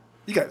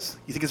 You guys,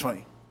 you think it's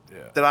funny?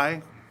 Yeah. That I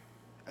am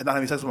not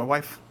having sex with my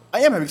wife? I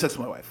am having sex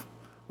with my wife.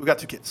 We've got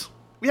 2 kids.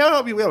 We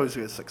always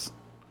have 6.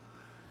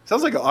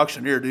 Sounds like an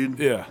auctioneer, dude.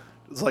 Yeah.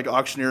 It's like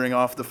auctioneering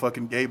off the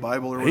fucking gay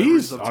Bible or whatever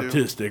He's up to.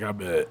 autistic, I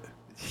bet.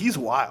 He's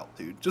wild,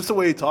 dude. Just the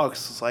way he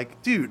talks, it's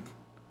like, dude,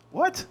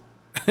 what?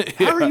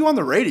 How are you on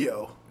the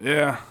radio?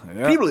 Yeah.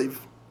 Can you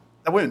believe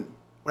that women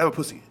would have a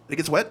pussy and it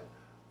gets wet?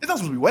 It's not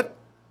supposed to be wet.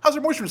 How's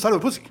there moisture inside of a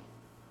pussy?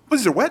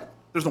 Pussies are wet?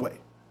 There's no way.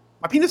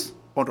 My penis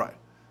won't dry.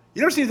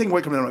 You never see anything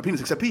wet coming out of my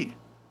penis except pee.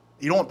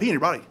 You don't want pee in your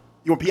body.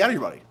 You want to pee out of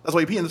your body. That's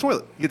why you pee in the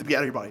toilet. You get to pee out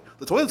of your body.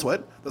 The toilet's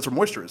wet. That's where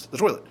moisture is. The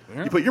toilet.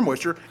 Yeah. You put your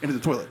moisture into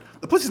the toilet.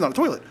 The pussy's not a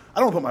toilet. I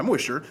don't put my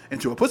moisture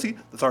into a pussy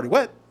that's already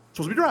wet. It's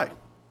supposed to be dry.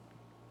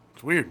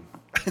 It's weird.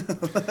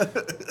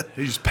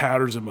 He just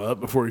powders him up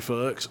before he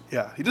fucks.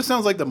 Yeah. He just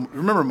sounds like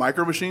remember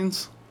Micro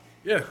Machines?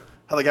 Yeah.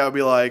 How the guy would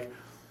be like,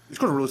 these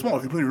cords are really small.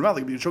 If you put it in your mouth,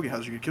 they could be a choking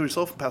hazard. You could kill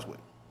yourself and pass away.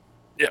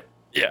 Yeah.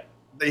 Yeah.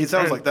 He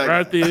sounds like that. Right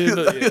at the end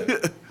of,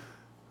 yeah.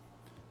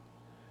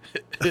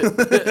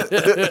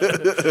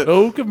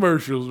 Oh,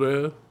 commercials,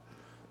 man.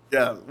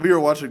 Yeah, we were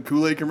watching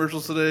Kool-Aid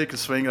commercials today because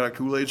Sven got a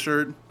Kool-Aid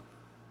shirt,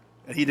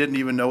 and he didn't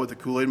even know what the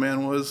Kool-Aid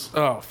Man was.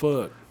 Oh,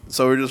 fuck.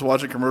 So we were just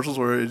watching commercials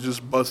where it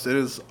just busted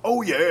his,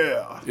 oh,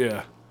 yeah.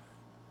 Yeah.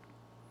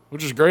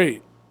 Which is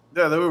great.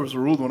 Yeah, that was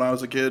ruled when I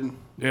was a kid.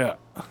 Yeah.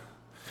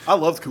 I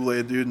loved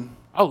Kool-Aid, dude.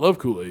 I love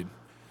Kool-Aid.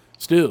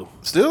 Still?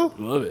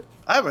 Love it.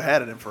 I haven't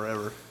had it in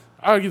forever.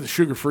 I get the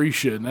sugar-free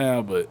shit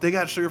now, but... They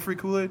got sugar-free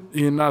Kool-Aid?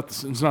 Yeah,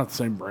 it's not the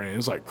same brand.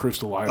 It's like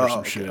Crystal Light or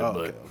some shit.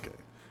 Okay.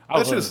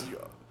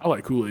 I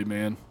like Kool-Aid,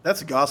 man.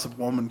 That's a gossip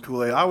woman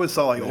Kool-Aid. I always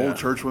saw old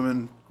church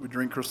women would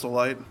drink Crystal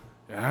Light.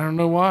 I don't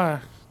know why,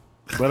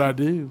 but I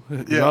do.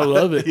 Yeah. I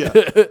love it.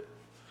 Yeah.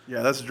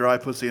 Yeah, that's dry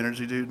pussy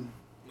energy, dude.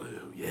 Oh,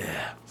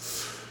 yeah.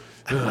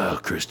 Oh,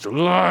 Crystal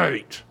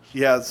Light.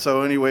 Yeah,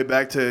 so anyway,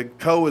 back to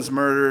Koa's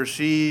murder.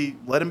 She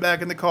let him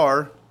back in the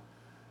car.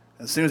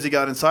 As soon as he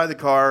got inside the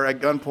car,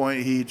 at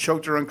gunpoint, he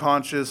choked her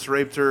unconscious,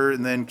 raped her,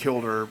 and then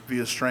killed her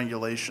via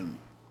strangulation.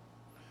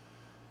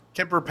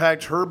 Kemper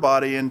packed her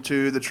body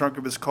into the trunk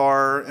of his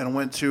car and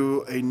went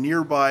to a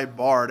nearby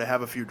bar to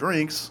have a few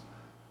drinks,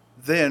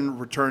 then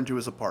returned to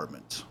his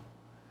apartment.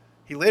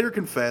 He later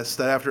confessed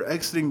that after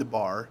exiting the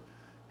bar,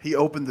 he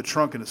opened the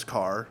trunk in his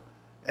car,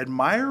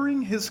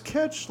 admiring his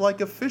catch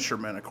like a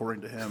fisherman,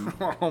 according to him.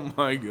 Oh,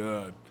 my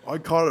God. I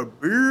caught a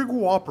big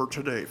whopper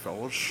today,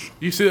 fellas.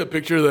 You see that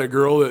picture of that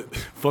girl that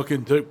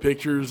fucking took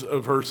pictures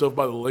of herself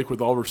by the lake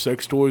with all her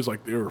sex toys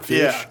like they were fish?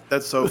 Yeah,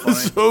 that's so funny.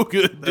 So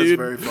good, dude.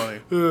 That's very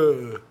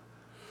funny.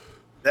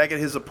 Back at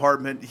his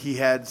apartment, he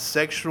had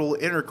sexual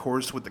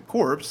intercourse with the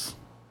corpse,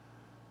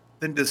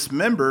 then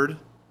dismembered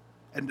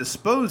and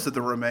disposed of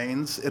the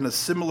remains in a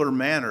similar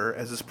manner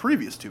as his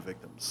previous two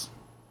victims.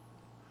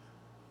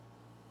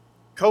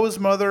 Koa's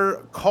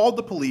mother called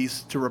the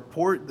police to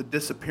report the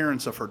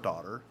disappearance of her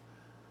daughter,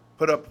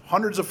 put up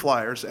hundreds of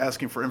flyers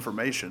asking for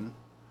information,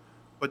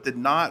 but did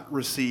not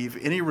receive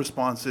any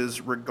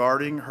responses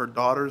regarding her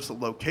daughter's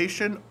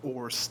location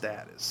or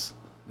status.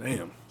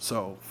 Damn.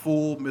 So,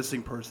 full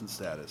missing person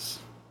status.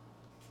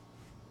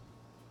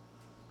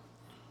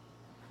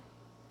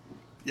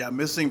 Yeah,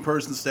 missing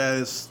person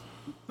status,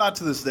 not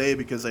to this day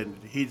because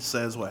he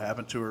says what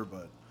happened to her,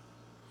 but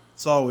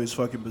it's always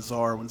fucking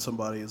bizarre when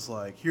somebody is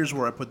like, here's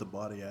where I put the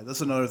body at.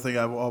 That's another thing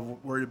I've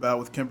worried about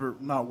with Kemper.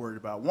 Not worried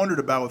about, wondered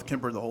about with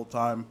Kemper the whole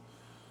time.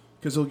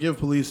 Because he'll give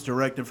police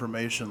direct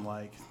information,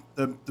 like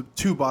the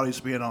two bodies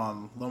being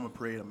on Loma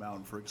Prieta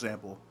Mountain, for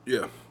example.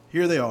 Yeah.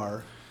 Here they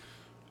are,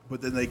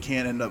 but then they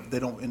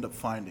don't end up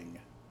finding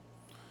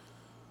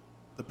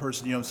the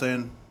person, you know what I'm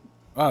saying?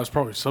 Oh, it's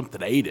probably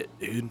something ate it,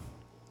 dude.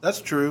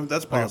 That's true.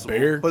 That's possible.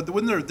 Like a bear? But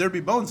wouldn't there'd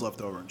be bones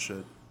left over and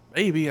shit?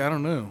 Maybe, I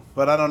don't know.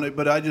 But I don't know.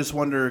 But I just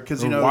wonder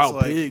because Wild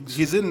it's like pigs.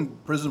 He's in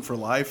prison for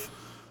life.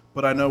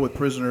 But I know with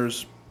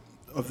prisoners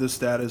of this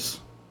status,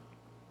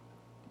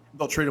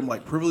 they'll treat them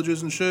like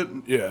privileges and shit.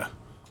 Yeah.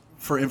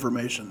 For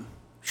information.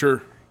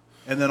 Sure.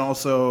 And then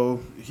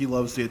also he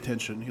loves the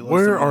attention.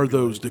 Where are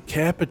those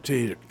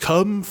decapitated,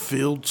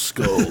 cum-filled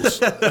skulls?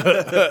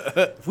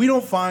 If we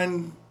don't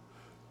find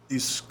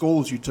these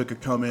skulls you took a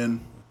cum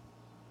in,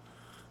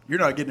 you're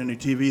not getting any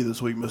TV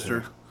this week,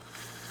 mister.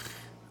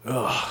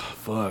 Oh,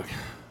 fuck.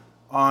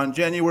 On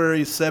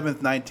January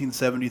 7th,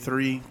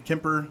 1973,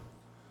 Kemper,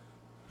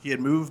 he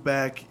had moved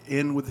back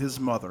in with his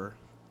mother,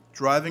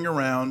 driving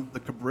around the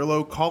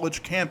Cabrillo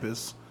College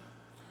campus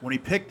when he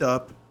picked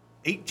up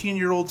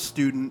 18-year-old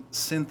student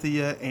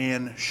Cynthia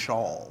Ann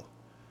Shaw.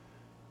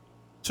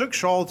 Took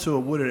Shaw to a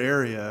wooded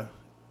area,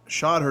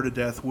 shot her to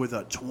death with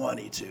a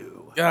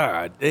 .22.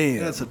 God damn.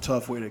 That's a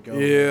tough way to go.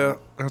 Yeah, man.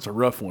 that's a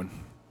rough one.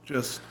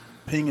 Just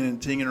pinging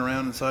and tinging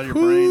around inside your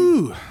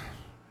brain.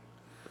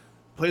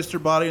 Placed her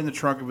body in the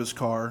trunk of his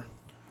car.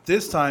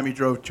 This time he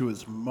drove to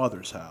his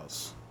mother's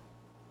house.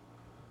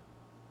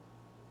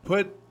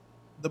 Put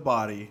the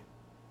body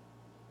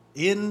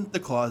in the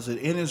closet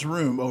in his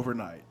room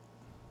overnight.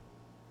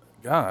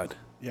 God.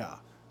 Yeah.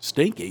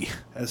 Stinky.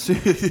 As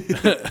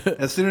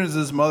soon as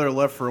his mother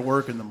left for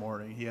work in the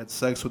morning, he had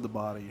sex with the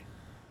body.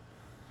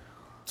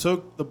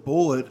 Took the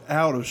bullet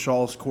out of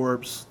Shaw's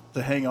corpse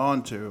to hang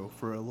on to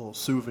for a little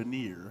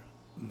souvenir.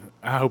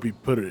 I hope he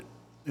put it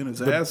in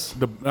his ass?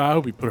 I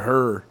hope he put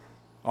her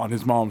on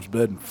his mom's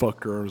bed and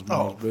fucked her on his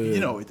mom's bed.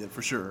 You know he did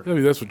for sure. I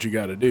mean, that's what you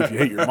got to do if you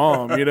hate your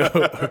mom, you know.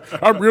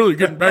 I'm really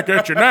getting back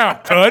at you now,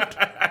 cunt.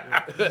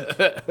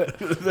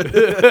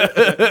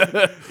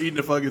 Eating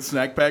a fucking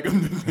snack pack.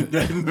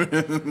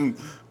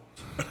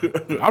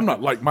 I'm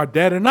not like my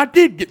dad, and I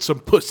did get some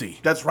pussy.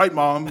 That's right,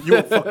 Mom. You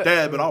won't fuck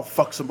Dad, but I'll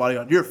fuck somebody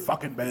on your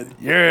fucking bed.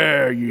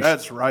 Yeah, you.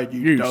 That's right,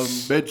 you dumb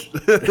bitch.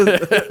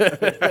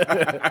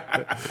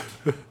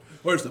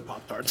 Where's the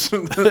Pop-Tarts?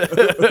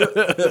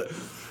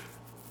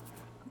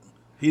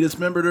 He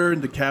dismembered her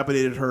and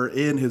decapitated her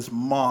in his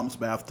mom's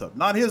bathtub.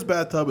 Not his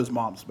bathtub, his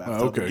mom's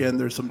bathtub. Okay. Again,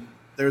 there's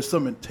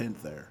some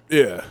intent there.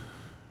 Yeah.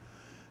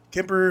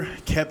 Kemper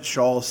kept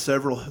Shaw's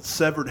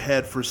severed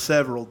head for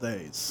several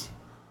days,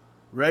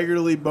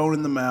 regularly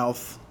boning the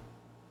mouth,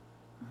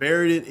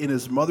 buried it in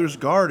his mother's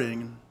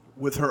garden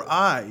with her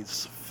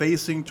eyes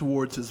facing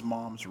towards his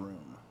mom's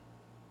room.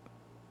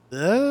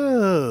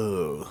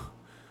 Oh,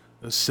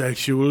 a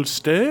sexual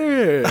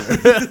stare.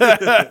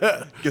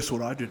 Guess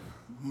what I did,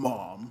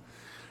 Mom?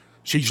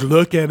 She's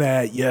looking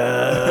at you.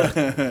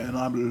 And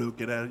I'm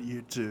looking at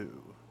you too.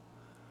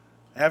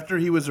 After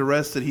he was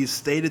arrested, he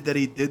stated that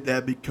he did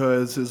that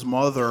because his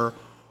mother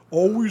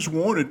always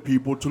wanted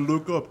people to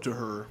look up to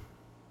her.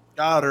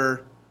 Got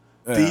her.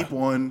 Yeah. Deep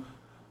one.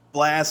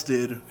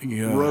 Blasted.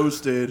 Yeah.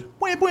 Roasted.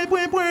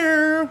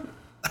 God.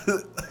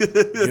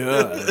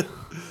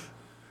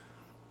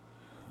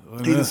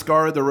 He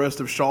discarded the rest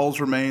of Shaw's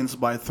remains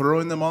by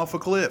throwing them off a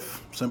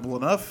cliff. Simple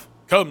enough.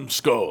 Cum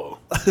Skull.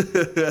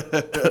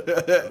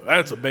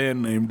 That's a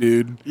band name,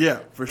 dude. Yeah,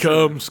 for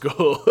sure. Cum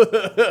Skull.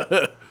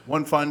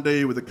 One fine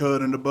day with a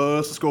cut in the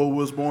bus, the skull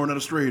was born at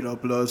a straight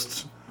up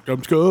lust.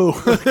 Cum Skull.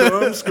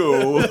 Cum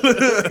skull.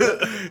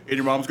 In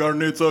your mom's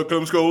garden, it's a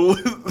cum skull.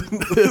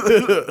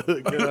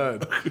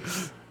 God.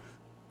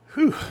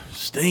 Whew.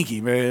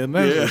 Stinky, man.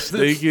 That's the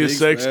stinkiest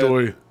stinks, sex man.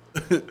 toy.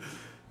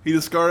 He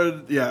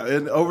discarded,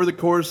 and over the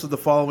course of the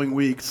following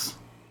weeks,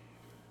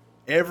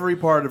 every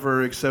part of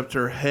her except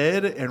her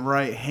head and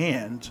right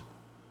hand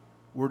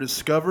were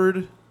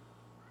discovered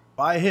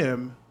by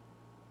him.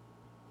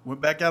 Went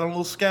back out on a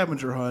little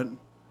scavenger hunt.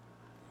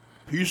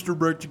 Pieced her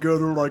back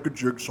together like a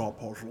jigsaw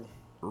puzzle.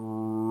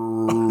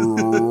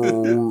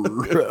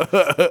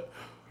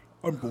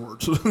 I'm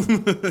bored.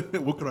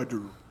 What can I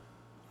do?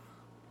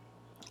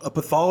 A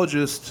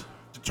pathologist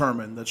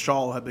determined that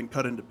Shaw had been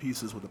cut into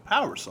pieces with a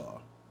power saw.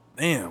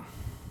 Damn.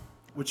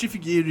 Which, if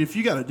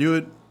you got to do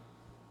it,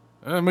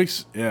 That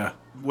makes, yeah.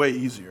 way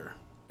easier.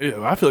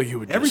 Yeah, I feel like he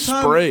would Every just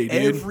time, spray,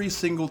 dude. every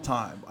single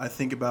time I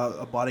think about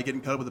a body getting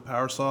cut with a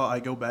power saw, I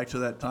go back to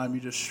that time you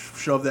just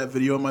shove that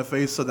video in my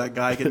face of that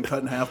guy getting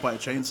cut in half by a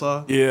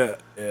chainsaw. Yeah,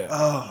 yeah.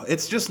 Oh,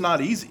 it's just not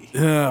easy.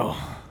 No.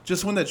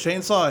 Just when that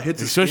chainsaw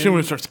hits, Especially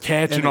when it starts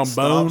catching on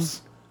bone.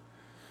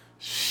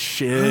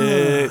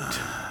 Shit.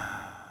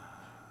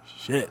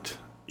 Shit.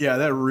 Yeah,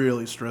 that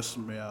really stresses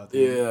me out.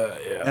 Dude. Yeah,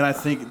 yeah. And I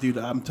think, dude,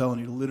 I'm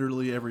telling you,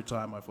 literally every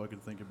time I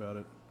fucking think about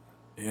it.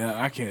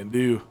 Yeah, I can't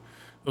do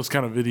those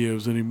kind of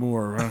videos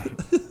anymore. Right?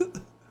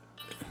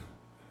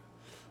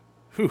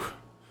 Whew.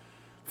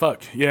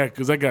 Fuck. Yeah,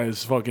 because that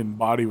guy's fucking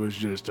body was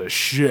just a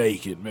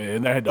shaking,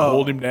 man. I had to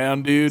hold him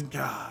down, dude.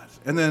 God.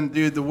 And then,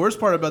 dude, the worst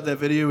part about that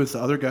video is the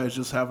other guy's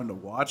just having to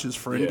watch his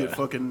friend get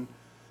fucking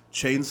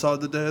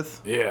chainsawed to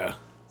death. Yeah.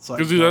 It's like,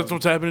 Because that's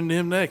what's happening to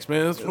him next,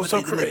 man. That's what's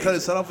so they crazy. cut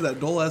his head off with that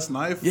dull-ass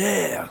knife.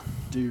 Yeah.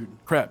 Dude.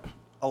 Crap.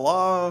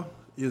 Allah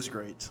is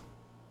great.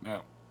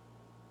 No.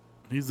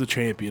 He's the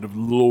champion of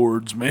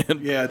lords, man.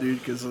 Yeah, dude,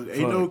 because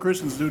ain't no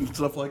Christians doing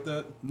stuff like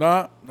that.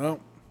 Nah, no.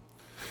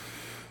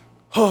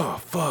 Oh,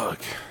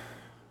 fuck.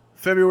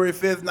 February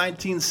 5th,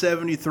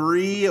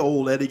 1973,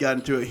 old Eddie got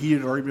into a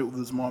heated argument with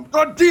his mom.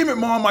 God damn it,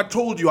 Mom, I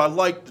told you I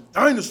liked the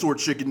dinosaur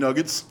chicken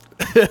nuggets.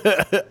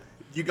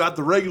 You got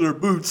the regular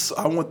boots,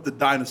 I want the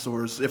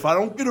dinosaurs. If I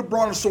don't get a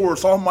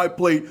brontosaurus on my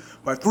plate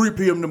by 3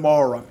 p.m.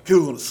 tomorrow, I'm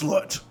killing a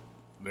slut.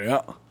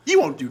 Yeah. You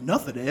won't do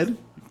nothing, Ed.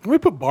 Can we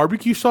put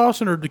barbecue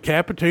sauce in her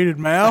decapitated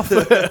mouth?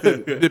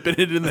 Dipping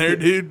it in there,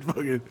 dude.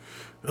 Fucking.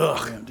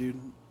 Ugh. Damn, dude.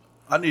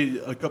 I need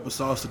a cup of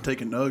sauce to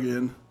take a nug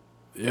in.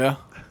 Yeah.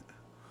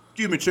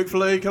 Excuse me,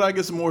 Chick-fil-A, can I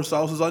get some more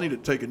sauces? I need to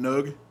take a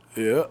nug.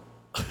 Yeah.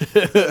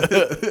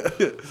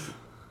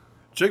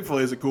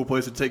 Chick-fil-A is a cool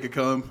place to take a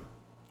cum.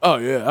 Oh,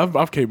 yeah.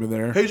 I've came in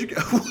there. Hey,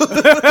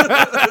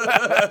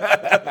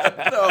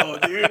 no,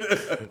 dude.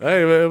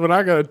 Hey, man, when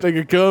I got to take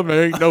a cum,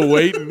 there ain't no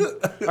waiting.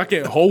 I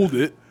can't hold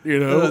it, you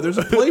know. There's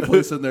a play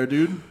place in there,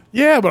 dude.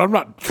 Yeah, but I'm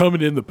not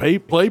coming in the play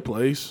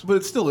place. But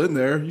it's still in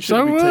there. You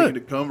shouldn't So be what? taking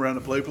a cum around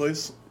the play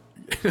place.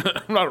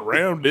 I'm not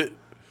around it.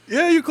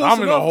 Yeah, you close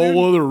I'm in a enough, whole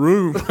dude. other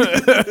room.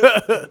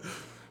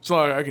 So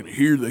I can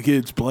hear the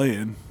kids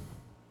playing.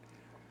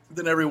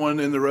 Then everyone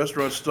in the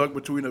restaurant stuck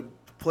between a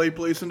play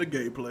place and a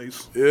gay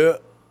place. Yeah.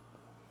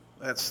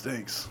 That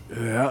stinks.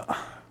 Yeah.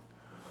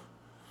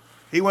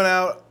 He went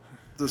out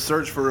to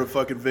search for a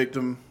fucking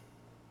victim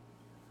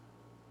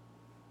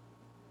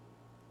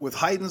with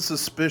heightened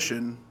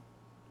suspicion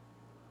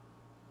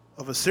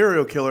of a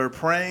serial killer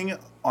preying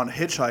on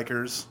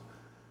hitchhikers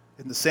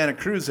in the Santa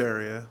Cruz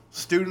area.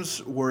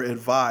 Students were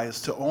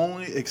advised to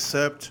only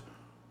accept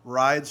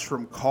rides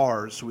from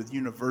cars with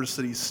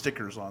university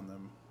stickers on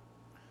them.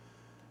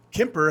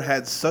 Kemper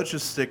had such a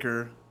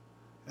sticker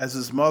as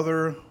his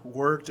mother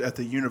worked at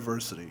the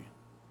university.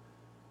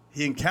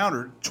 He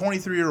encountered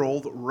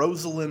 23-year-old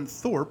Rosalind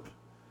Thorpe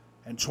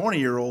and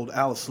 20-year-old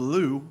Alice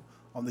Liu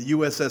on the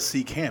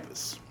USSC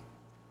campus.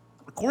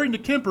 According to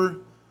Kemper,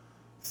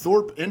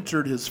 Thorpe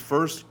entered his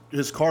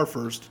car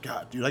first.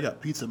 God, dude, I got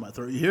pizza in my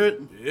throat. You hear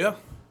it? Yeah.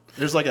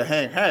 There's like a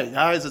hey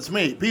guys, it's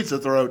me, pizza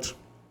throat.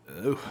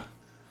 Oh.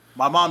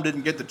 My mom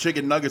didn't get the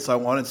chicken nuggets I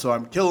wanted, so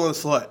I'm killing a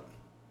slut.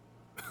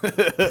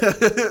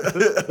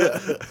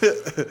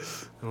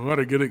 What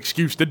a good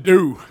excuse to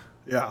do.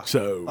 Yeah.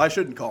 So I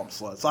shouldn't call them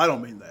sluts. I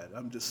don't mean that.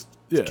 I'm just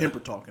Kemper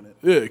talking it.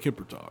 Yeah,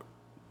 Kemper talk.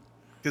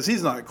 Because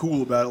he's not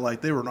cool about it.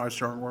 Like, they were nice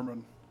young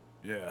women.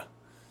 Yeah.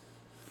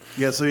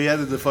 Yeah, so he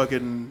added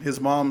his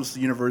mom's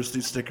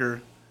university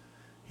sticker.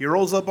 He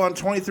rolls up on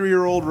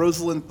 23-year-old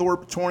Rosalind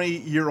Thorpe,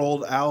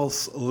 20-year-old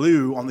Alice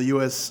Liu on the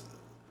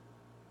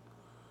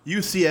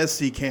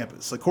UCSC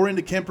campus. According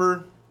to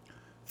Kemper,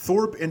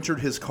 Thorpe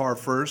entered his car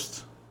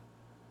first.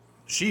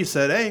 She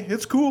said, "Hey,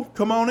 it's cool.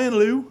 Come on in,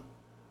 Liu."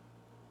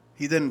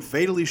 He then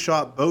fatally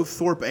shot both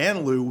Thorpe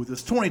and Liu with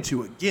his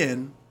 .22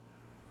 again,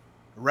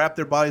 wrapped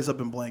their bodies up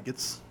in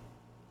blankets,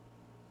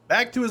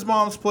 back to his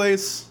mom's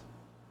place,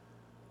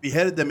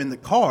 beheaded them in the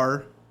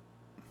car,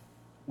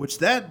 which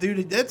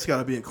that's got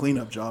to be a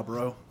cleanup job,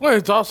 bro. Well,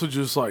 it's also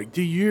just like,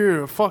 dude,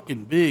 you're a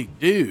fucking big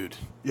dude.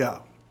 Yeah.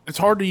 It's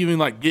hard to even,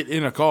 like, get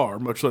in a car,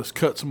 much less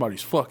cut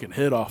somebody's fucking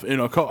head off in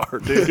a car,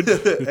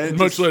 dude.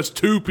 Much less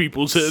two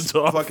people's heads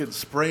off. Fucking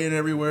spraying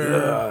everywhere.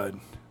 God.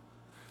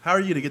 How are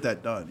you going to get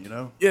that done, you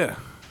know? Yeah.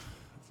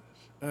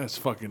 That's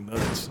fucking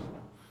nuts.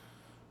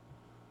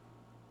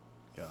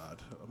 God.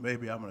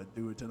 Maybe I'm going to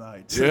do it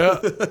tonight. Yeah.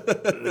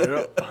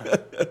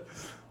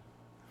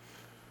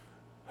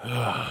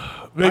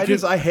 Yeah.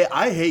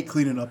 I hate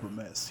cleaning up a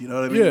mess. You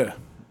know what I mean?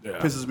 Yeah.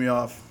 Pisses me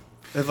off.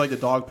 If like the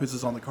dog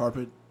pisses on the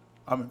carpet,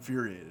 I'm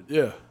infuriated.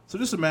 Yeah. So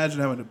just imagine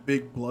having a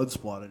big blood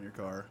spot in your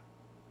car.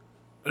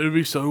 It'd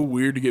be so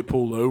weird to get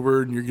pulled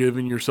over and you're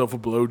giving yourself a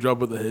blowjob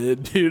with the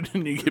head, dude,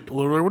 and you get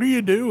pulled over. What are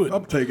you doing?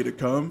 I'm taking it,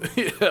 cum.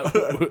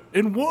 Yeah.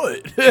 And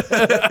what?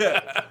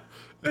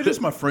 It's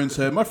just my friend's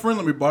head. My friend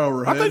let me borrow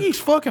her head. I think he's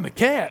fucking a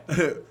cat.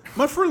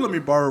 My friend let me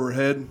borrow her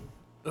head.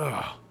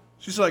 Ugh.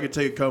 She said I could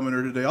take a cum in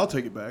her today. I'll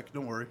take it back.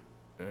 Don't worry.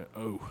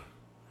 Oh.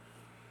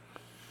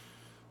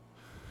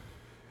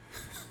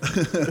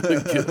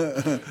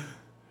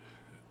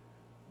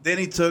 Then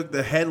he took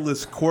the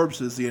headless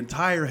corpses, the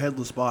entire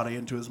headless body,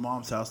 into his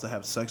mom's house to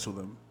have sex with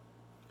him.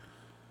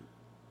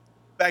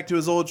 Back to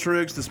his old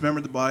tricks,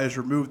 dismembered the bodies,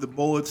 removed the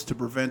bullets to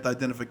prevent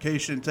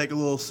identification, take a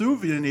little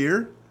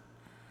souvenir.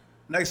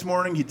 Next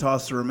morning, he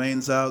tossed the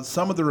remains out.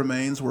 Some of the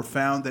remains were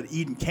found at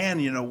Eden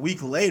Canyon a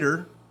week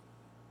later.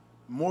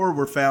 More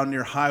were found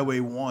near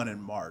Highway 1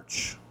 in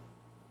March.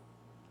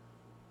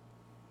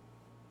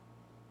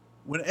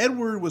 When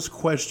Edward was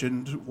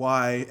questioned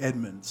why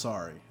Edmund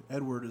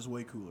is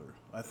way cooler,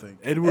 I think.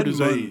 Edward's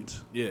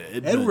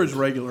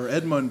regular.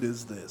 Edmund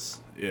is this.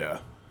 Yeah.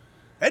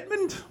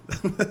 Edmund?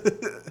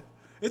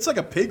 It's like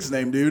a pig's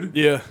name, dude.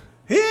 Yeah.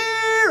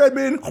 Here,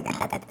 Edmund.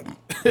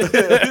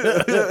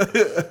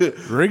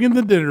 Ringing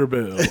the dinner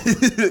bell.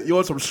 You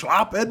want some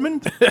slop,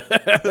 Edmund?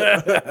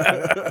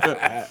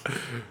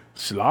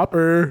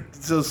 Slopper.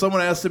 So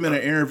someone asked him in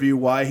an interview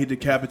why he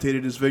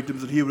decapitated his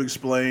victims, and he would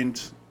explain,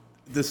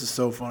 this is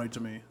so funny to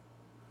me.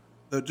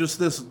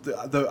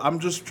 I'm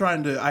just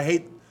trying to, I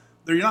hate,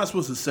 you're not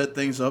supposed to set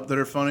things up that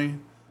are funny,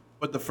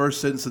 but the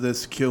first sentence of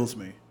this kills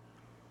me.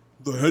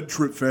 The head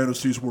trip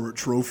fantasies were a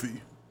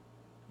trophy.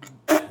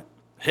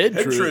 Head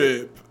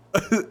trip.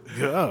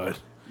 God.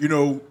 You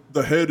know,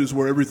 the head is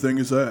where everything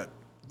is at.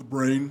 The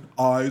brain,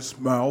 eyes,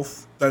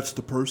 mouth, that's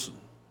the person.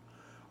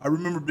 I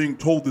remember being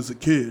told as a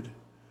kid,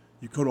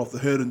 you cut off the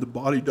head and the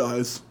body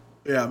dies.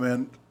 Yeah,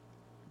 man,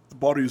 the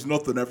body is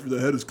nothing after the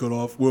head is cut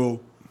off.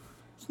 Well,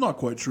 it's not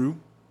quite true.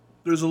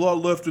 There's a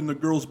lot left in the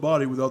girl's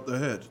body without the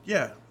head.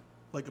 Yeah,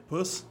 like a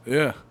puss.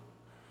 Yeah.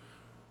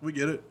 We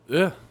get it.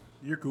 Yeah.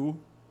 You're cool.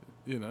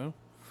 You know,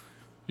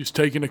 he's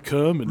taking a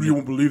cum and you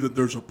won't believe that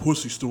there's a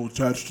pussy still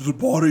attached to the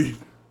body.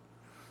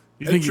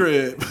 You think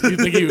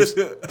he was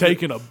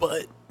taking a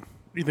butt?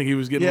 You think he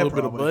was getting a little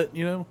bit of butt,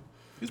 you know?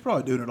 He's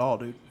probably doing it all,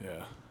 dude.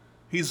 Yeah.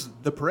 He's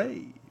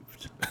depraved.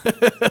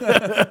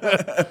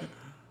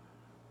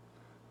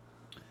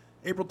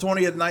 April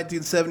 20th,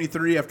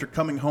 1973, after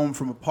coming home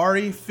from a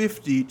party,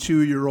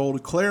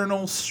 52-year-old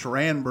Clarinel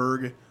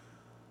Strandberg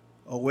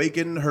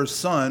awakened her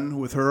son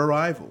with her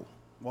arrival.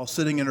 While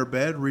sitting in her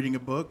bed reading a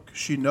book,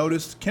 she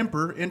noticed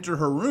Kemper enter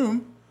her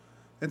room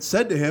and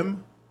said to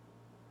him,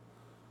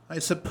 I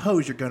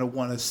suppose you're going to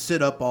want to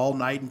sit up all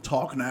night and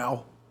talk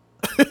now.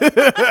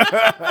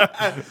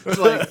 It's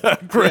like,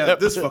 yeah,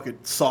 this fucking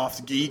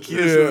soft geek. He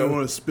just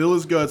want to spill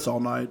his guts all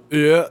night.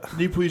 Yeah. Can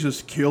you please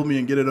just kill me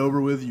and get it over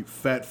with, you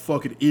fat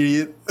fucking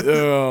idiot?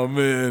 Oh,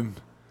 man.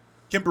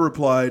 Kemper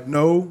replied,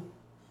 no,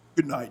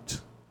 good night.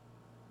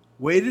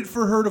 Waited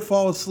for her to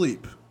fall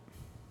asleep.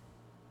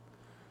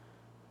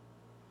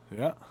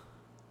 Yeah.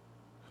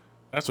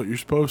 That's what you're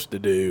supposed to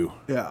do.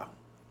 Yeah.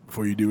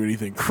 Before you do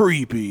anything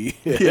creepy.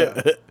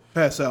 Yeah.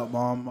 Pass out,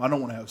 Mom. I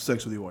don't want to have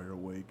sex with you while you're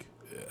awake.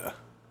 Yeah.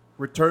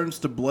 Returns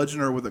to bludgeon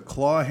her with a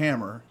claw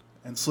hammer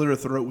and slit her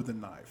throat with a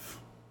knife.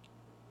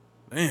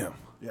 Damn.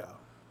 Yeah.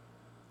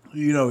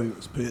 You know he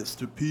was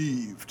pissed,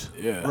 peeved.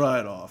 Yeah.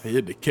 Right off. He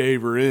had to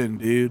cave her in,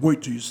 dude.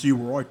 Wait till you see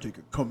where I take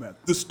a come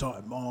at this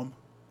time, Mom.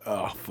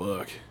 Oh,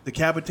 fuck.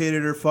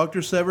 Decapitated her, fucked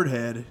her severed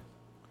head.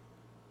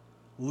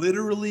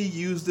 Literally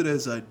used it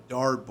as a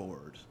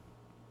dartboard.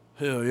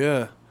 Hell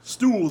yeah.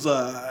 Stool's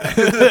eye.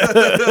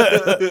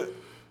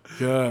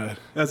 God.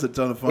 That's a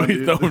ton of fun, He's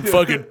dude. throwing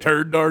fucking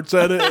turd darts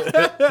at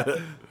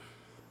it.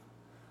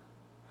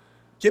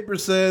 Kemper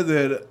said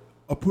that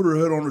I put her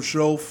head on a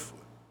shelf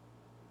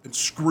and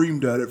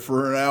screamed at it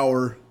for an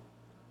hour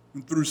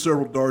and threw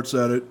several darts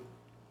at it.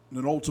 And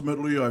then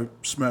ultimately I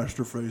smashed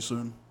her face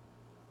in.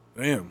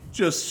 Damn.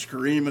 Just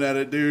screaming at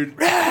it, dude.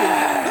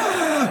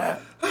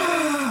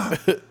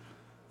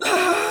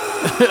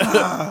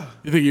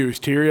 You think he was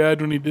teary-eyed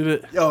when he did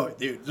it? Yo,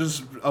 dude,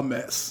 just a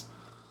mess.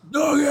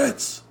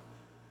 Nuggets!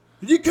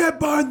 You can't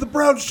buy the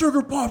brown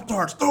sugar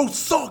Pop-Tarts. Those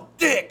suck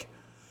dick.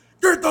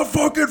 Get the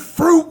fucking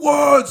fruit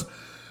ones.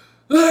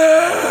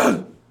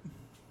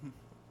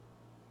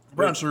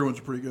 Brown sugar ones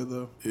are pretty good,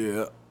 though.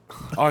 Yeah.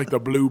 I like the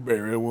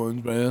blueberry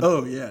ones, man.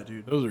 Oh, yeah,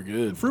 dude. Those are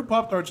good. Fruit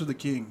Pop-Tarts are the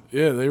king.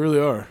 Yeah, they really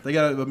are. They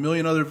got a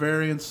million other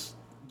variants.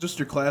 Just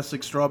your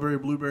classic strawberry,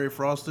 blueberry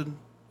frosted.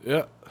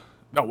 Yeah.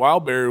 That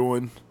wild berry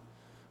one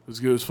was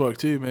good as fuck,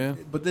 too,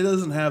 man. But it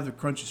doesn't have the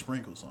crunchy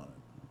sprinkles on it.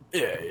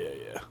 Yeah.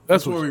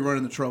 That's where we run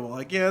into trouble.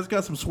 Like, yeah, it's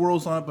got some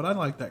swirls on it, but I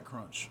like that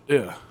crunch.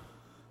 Yeah.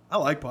 I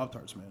like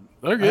Pop-Tarts, man.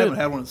 They're good. I haven't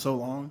had one in so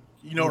long.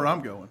 You know where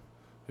I'm going.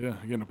 Yeah,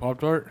 you getting a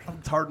Pop-Tart? I'm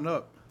tarting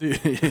up.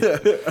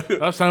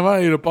 Last time I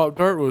ate a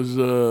Pop-Tart was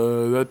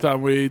that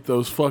time we ate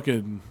those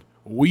fucking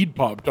weed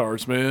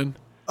Pop-Tarts, man.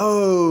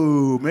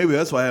 Oh, maybe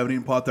that's why I haven't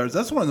eaten Pop-Tarts.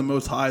 That's one of the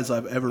most highs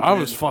I've ever been. I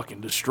was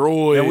fucking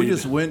destroyed. Yeah, we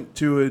just went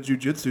to a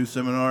jiu-jitsu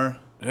seminar.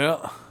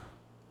 Yeah.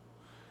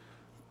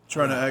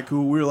 Trying to act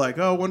cool. We were like,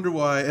 oh, I wonder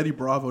why Eddie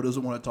Bravo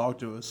doesn't want to talk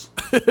to us.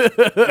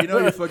 You know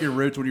you're fucking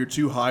ripped when you're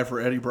too high for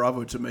Eddie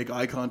Bravo to make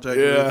eye contact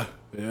with.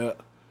 Yeah.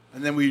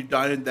 And then we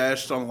dined and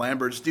dashed on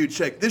Lambert's. Dude,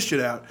 check this shit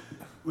out.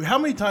 How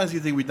many times do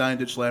you think we dined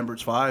and ditched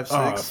Lambert's? 5,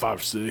 6?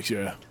 5, 6,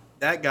 yeah.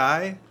 That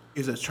guy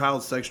is a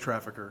child sex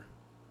trafficker.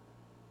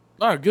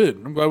 All right,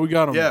 good. I'm glad we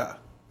got him. Yeah.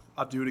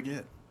 I'll do it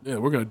again. Yeah,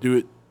 we're going to do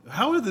it.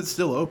 How is it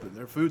still open?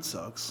 Their food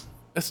sucks.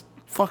 That's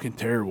fucking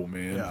terrible,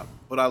 man. Yeah.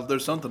 But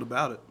there's something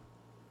about it.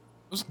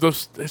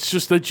 It's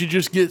just that you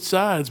just get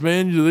sides,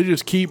 man. They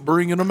just keep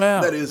bringing them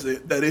out. That is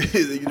it. That is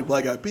it. You get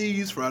black eyed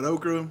peas, fried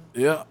okra.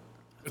 Yeah.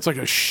 It's like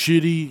a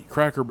shitty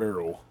Cracker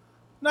Barrel.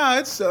 Nah,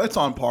 it's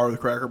on par with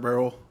Cracker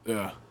Barrel.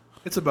 Yeah.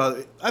 It's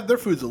about their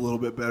food's a little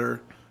bit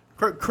better.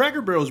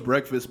 Cracker Barrel's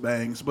breakfast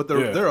bangs, but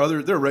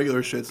their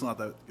regular shit's not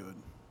that good.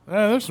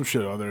 There's some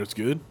shit on there that's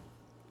good.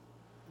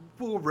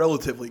 Well,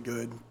 relatively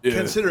good,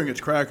 considering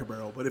it's Cracker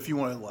Barrel. But if you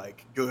want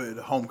like good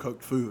home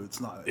cooked food, it's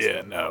not.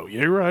 Yeah, no,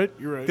 you're right.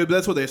 You're right. Because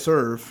that's what they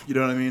serve. You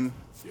know what I mean?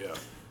 Yeah.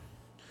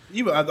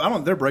 Even I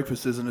don't. Their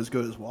breakfast isn't as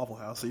good as Waffle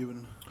House.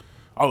 Even.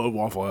 I love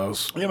Waffle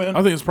House. Yeah, man.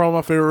 I think it's probably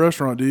my favorite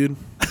restaurant, dude.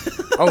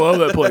 I love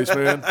that place,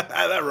 man.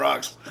 That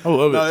rocks. I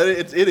love it. No,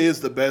 it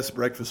is the best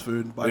breakfast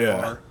food by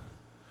far.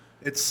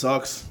 It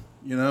sucks,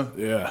 you know?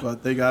 Yeah.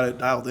 But they got it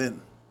dialed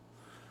in.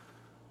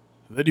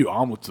 They do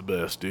omelets the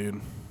best, dude.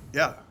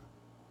 Yeah.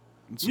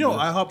 It's You know,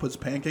 IHOP puts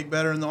pancake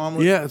batter in the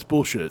omelet? Yeah, it's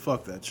bullshit.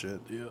 Fuck that shit.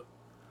 Yeah.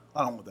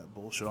 I don't want that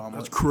bullshit omelet.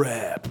 That's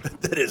crap.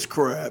 That is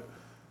crap.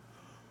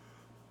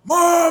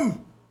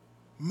 Mom!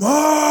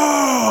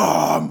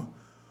 Mom!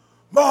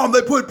 Mom,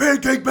 they put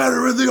pancake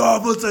batter in the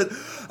omelets at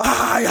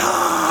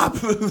IHOP!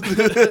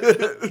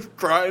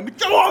 Crying.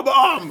 Come on,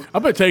 Mom! I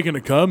bet taking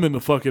a cum in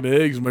the fucking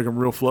eggs and make them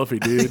real fluffy,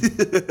 dude.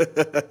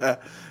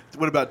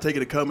 What about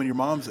taking a cum in your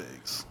mom's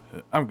eggs?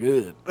 I'm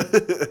good.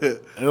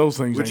 Those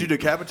things. Would you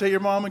decapitate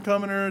your mom and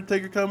cum in her,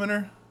 take her cum in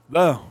her?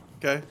 No.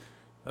 Okay.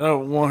 I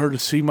don't want her to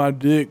see my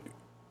dick,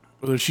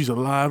 whether she's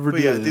alive or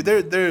But yeah,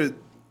 dead. dude,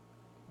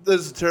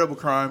 there's a terrible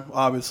crime,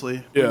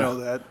 obviously. Yeah. You know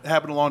that. It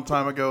happened a long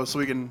time ago, so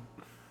we can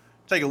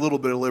take a little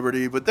bit of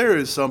liberty. But there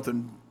is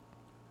something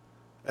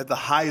at the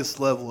highest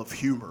level of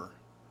humor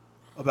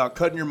about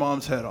cutting your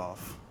mom's head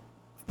off,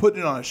 putting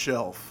it on a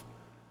shelf,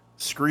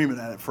 screaming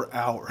at it for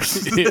hours.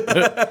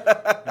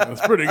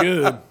 That's pretty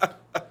good.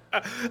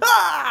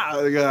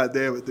 God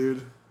damn it,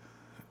 dude.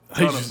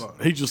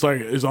 He just like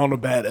is on a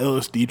bad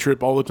LSD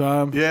trip all the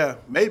time. Yeah,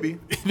 maybe.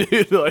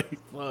 Dude, like,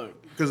 fuck.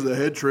 Because of the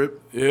head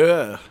trip.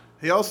 Yeah.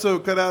 He also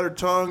cut out her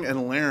tongue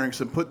and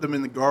larynx and put them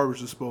in the garbage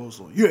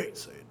disposal. You ain't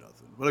saying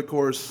nothing. But of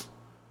course,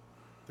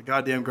 the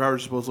goddamn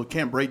garbage disposal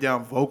can't break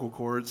down vocal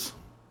cords.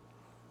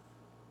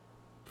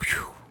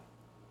 That's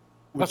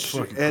Which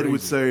fucking Ed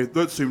would crazy. say,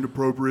 that seemed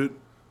appropriate.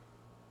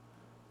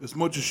 As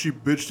much as she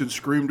bitched and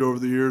screamed over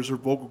the years, her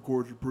vocal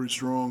cords were pretty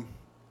strong.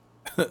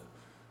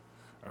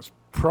 That's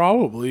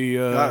probably.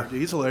 God,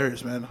 dude, he's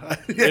hilarious, man.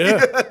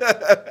 Yeah.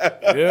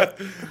 Yeah.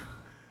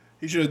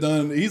 He should have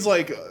done. He's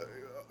like a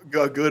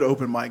good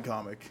open mic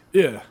comic.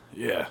 Yeah.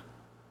 Yeah.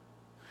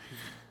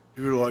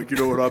 You're like, you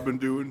know what I've been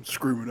doing?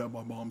 Screaming at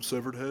my mom's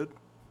severed head.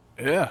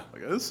 Yeah.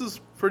 Like, this is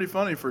pretty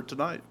funny for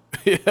tonight.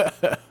 Yeah.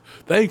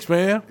 Thanks,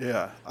 man.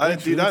 Yeah.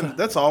 Thanks, Dude, Luther.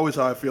 that's always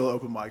how I feel at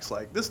open mics.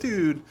 Like, this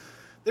dude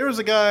There was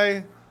a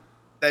guy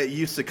that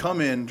used to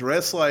come in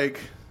dressed like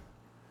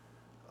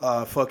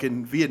a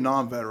fucking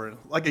Vietnam veteran,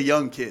 like a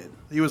young kid.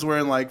 He was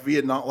wearing like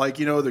Vietnam, like,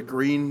 you know, the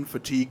green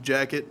fatigue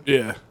jacket.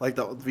 Yeah. Like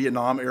the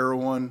Vietnam era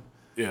one.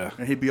 Yeah.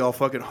 And he'd be all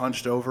fucking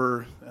hunched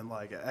over and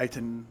like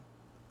acting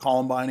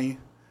Columbine-y.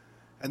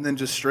 And then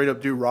just straight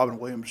up do Robin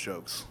Williams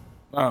jokes.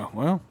 Oh,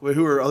 well.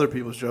 Who are other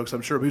people's jokes,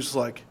 I'm sure. But he's just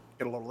like,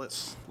 get a load of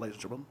this, ladies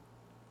and gentlemen.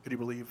 Could you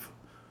believe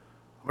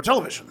I'm on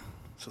television?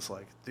 It's just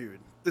like, dude,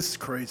 this is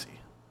crazy.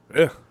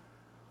 Yeah.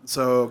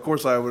 So, of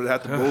course, I would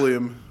have to bully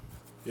him.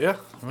 Yeah.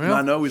 Well, and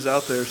I know he's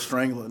out there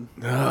strangling.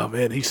 Oh,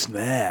 man, he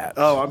snapped.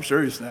 Oh, I'm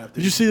sure he snapped.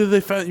 Did you see that they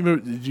found,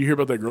 did you hear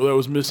about that girl that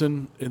was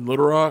missing in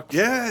Little Rock?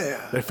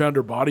 Yeah. They found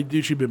her body,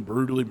 dude. She'd been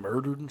brutally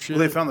murdered and shit.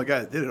 Well, they found the guy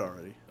that did it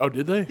already. Oh,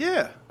 did they?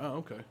 Yeah. Oh,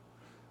 okay.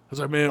 I was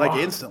like, man. Like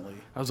instantly.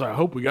 I was like, I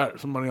hope we got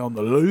somebody on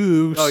the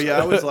loose. Oh,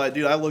 yeah. I was like,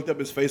 dude, I looked up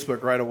his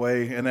Facebook right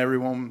away, and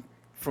everyone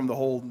from the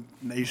whole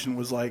nation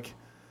was like,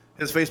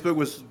 his Facebook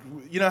was,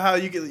 you know how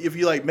you get, if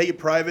you like make it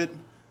private,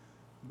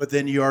 but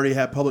then you already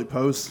have public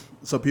posts,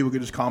 so people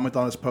could just comment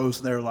on his post,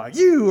 and they're like,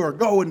 you are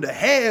going to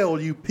hell,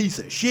 you piece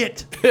of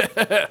shit.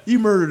 You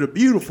murdered a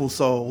beautiful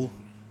soul.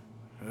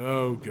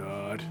 Oh,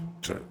 God.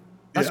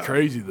 That's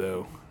crazy,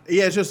 though.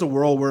 Yeah, it's just a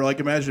world where, like,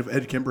 imagine if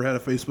Ed Kemper had a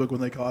Facebook when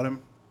they caught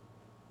him.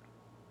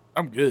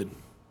 I'm good.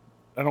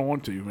 I don't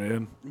want to,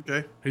 man.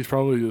 Okay. He's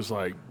probably just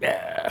like,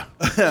 yeah.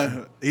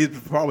 He's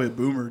probably a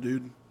boomer,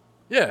 dude.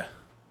 Yeah.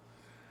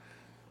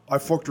 I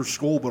fucked her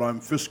skull, but I'm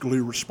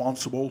fiscally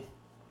responsible.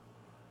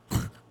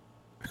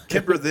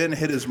 Kemper then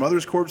hid his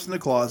mother's corpse in the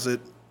closet,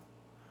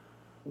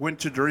 went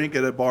to drink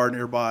at a bar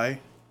nearby,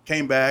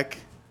 came back,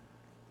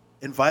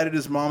 invited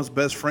his mom's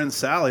best friend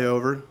Sally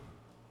over,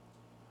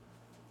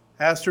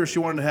 asked her if she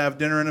wanted to have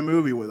dinner and a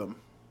movie with him.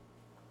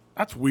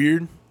 That's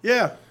weird.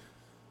 Yeah.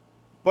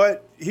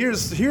 But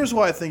here's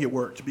why I think it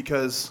worked,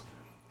 because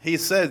he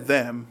said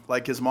them,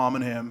 like his mom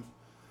and him.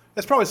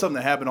 It's probably something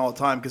that happened all the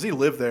time, because he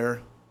lived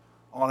there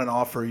on and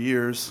off for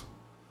years.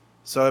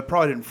 So it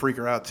probably didn't freak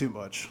her out too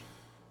much.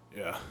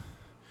 Yeah.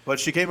 But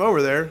she came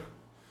over there.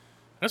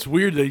 That's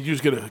weird that you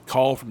just get a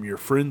call from your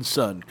friend's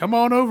son. Come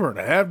on over and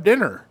have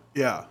dinner.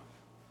 Yeah.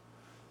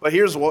 But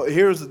here's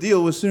the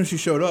deal. As soon as she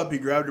showed up, he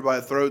grabbed her by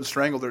the throat and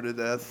strangled her to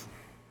death.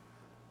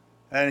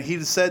 And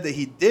he said that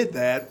he did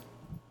that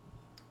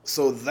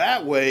so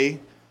that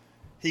way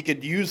he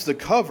could use the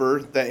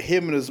cover that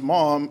him and his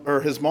mom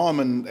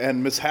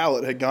and Miss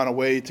Hallett had gone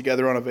away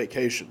together on a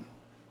vacation.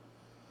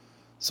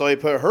 So he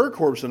put her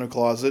corpse in a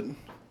closet,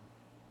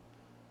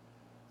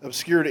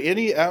 obscured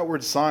any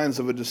outward signs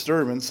of a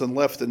disturbance, and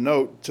left a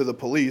note to the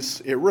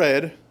police. It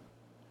read,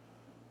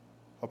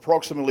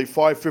 approximately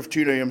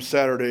 5:15 a.m.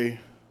 Saturday.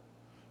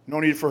 No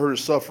need for her to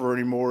suffer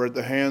anymore at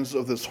the hands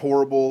of this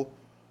horrible,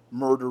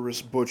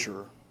 murderous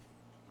butcher.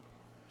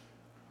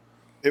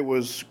 It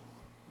was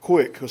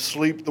quick,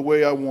 asleep the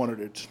way I wanted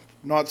it.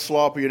 Not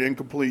sloppy and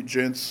incomplete,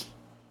 gents.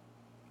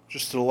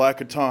 Just a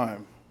lack of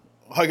time.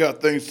 I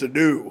got things to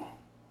do.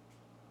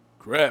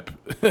 Crap.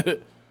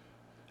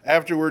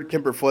 Afterward,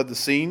 Kemper fled the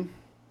scene.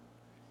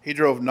 He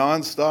drove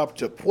nonstop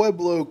to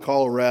Pueblo,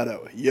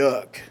 Colorado.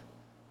 Yuck.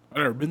 I've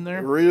never been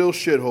there. Real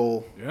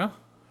shithole. Yeah?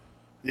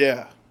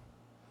 Yeah.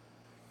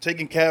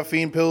 Taking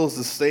caffeine pills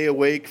to stay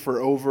awake for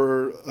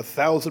over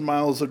 1,000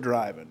 miles of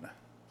driving.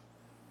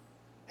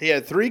 He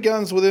had 3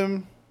 guns with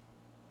him,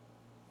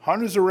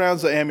 hundreds of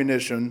rounds of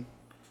ammunition.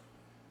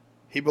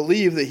 He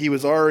believed that he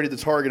was already the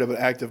target of an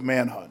active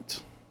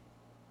manhunt.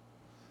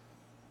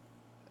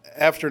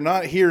 After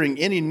not hearing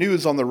any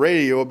news on the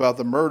radio about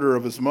the murder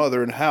of his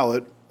mother and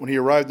Hallett, when he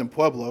arrived in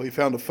Pueblo, he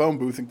found a phone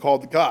booth and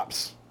called the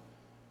cops.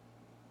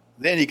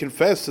 Then he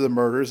confessed to the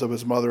murders of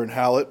his mother and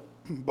Hallett,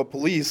 but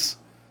police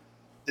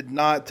did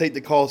not take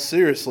the call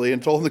seriously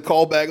and told him to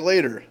call back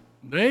later.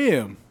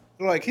 Damn.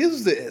 They're like,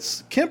 who's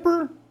this?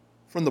 Kemper?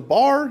 From the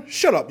bar?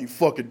 Shut up, you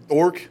fucking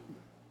dork.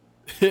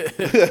 You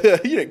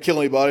didn't kill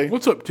anybody.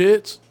 What's up,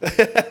 tits? Dude,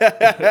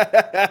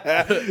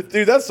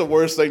 that's the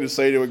worst thing to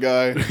say to a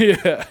guy.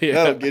 Yeah.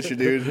 That'll get you,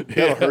 dude.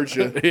 That'll hurt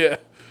you. Yeah.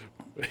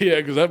 Yeah,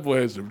 because that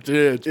boy has some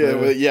tits. Yeah,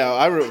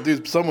 man. but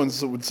dude, someone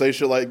would say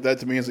shit like that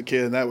to me as a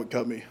kid, and that would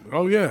cut me.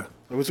 Oh, yeah.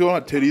 Like, what's going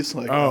on, titties?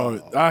 Like,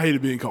 I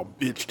hated being called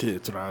bitch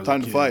tits when I was time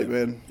a to kid. fight,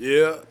 man.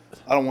 Yeah.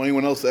 I don't want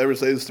anyone else to ever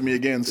say this to me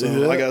again, so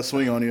Yeah. I got to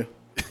swing on you.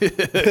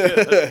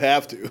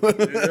 Have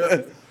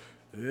to.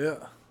 Yeah.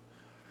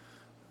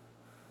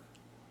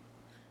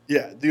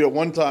 Yeah, dude, at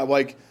one time,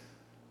 like,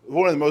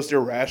 one of the most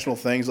irrational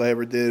things I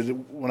ever did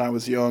when I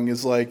was young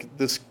is, like,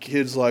 this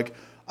kid's like,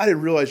 I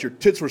didn't realize your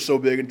tits were so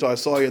big until I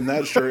saw you in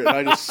that shirt, and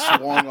I just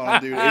swung on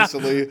him, dude,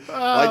 instantly.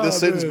 Like, the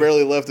sentence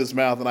barely left his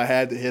mouth, and I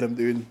had to hit him,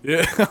 dude.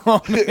 Yeah.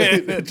 Oh,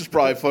 Just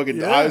probably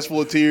fucking eyes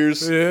full of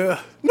tears. yeah.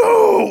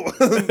 No!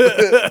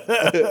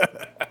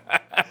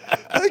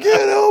 I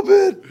can't help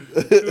it!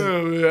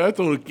 Oh, man. I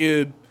told a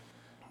kid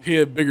he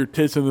had bigger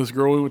tits than this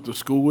girl we went to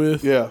school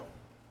with. Yeah,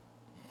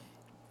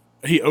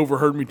 He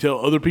overheard me tell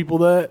other people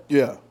that,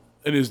 yeah.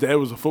 and his dad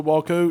was a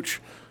football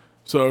coach.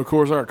 So, of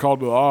course, I got called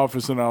to the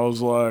office, and I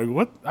was like,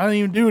 what? I didn't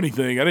even do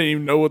anything. I didn't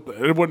even know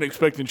I wasn't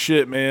expecting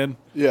shit, man.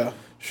 Yeah.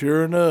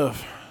 Sure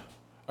enough,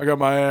 I got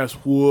my ass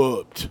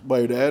whooped. By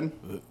your dad?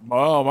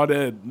 My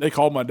dad. They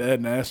called my dad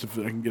and asked if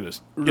I can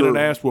get an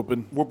ass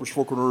whooping. Whoop his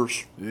fucking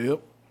ass. Yep.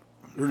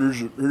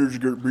 Here's a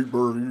get beat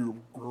bird.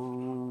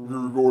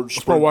 That's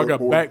probably why I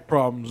got back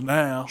problems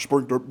now.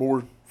 Spanked up,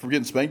 boy. For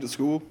getting spanked at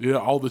school? Yeah,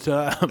 all the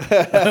time.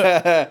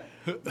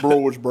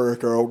 Blow his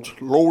back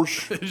out.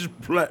 Lois. Just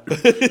break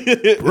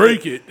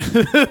it.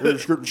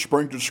 Just getting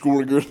spanked at school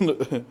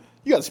again.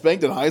 You got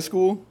spanked in high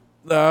school?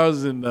 No, I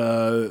was in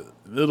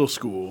middle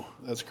school.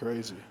 That's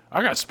crazy.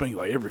 I got spanked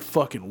like every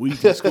fucking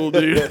week in school,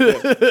 dude.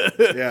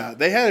 Yeah,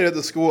 they had it at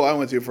the school I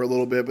went to for a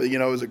little bit, but, it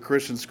was a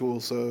Christian school,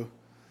 so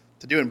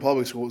to do it in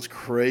public school was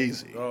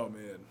crazy. Oh,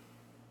 man.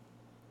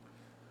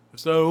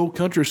 It's that old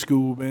country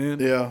school, man.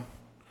 Yeah.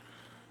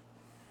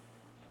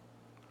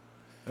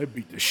 They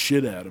beat the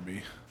shit out of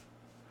me.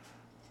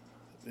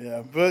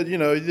 Yeah, but, he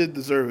did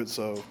deserve it,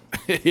 so.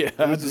 Yeah.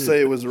 Who's to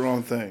say it was the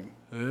wrong thing?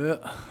 Yeah.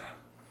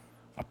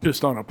 I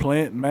pissed on a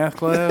plant in math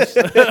class.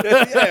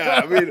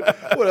 Yeah, I mean,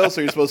 what else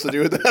are you supposed to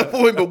do at that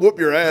point but whoop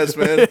your ass,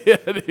 man? Yeah,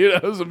 dude,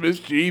 I was a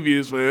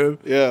mischievous, man.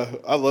 Yeah,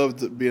 I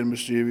loved being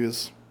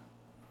mischievous.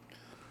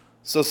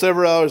 So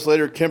several hours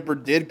later, Kemper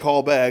did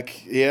call back.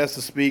 He asked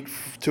to speak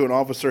to an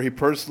officer he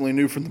personally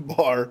knew from the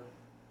bar.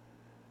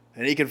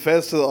 And he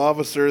confessed to the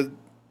officer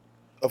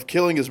of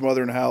killing his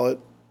mother in Hallett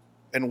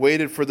and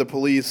waited for the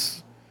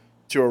police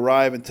to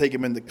arrive and take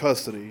him into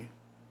custody.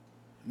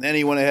 And then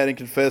he went ahead and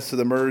confessed to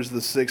the murders of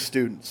the 6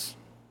 students.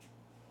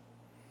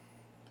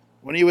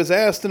 When he was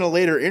asked in a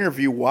later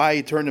interview why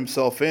he turned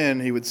himself in,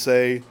 he would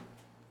say,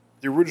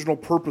 "The original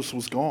purpose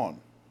was gone.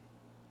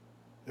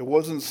 It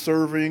wasn't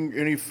serving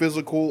any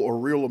physical or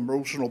real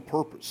emotional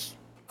purpose.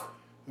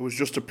 It was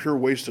just a pure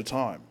waste of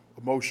time,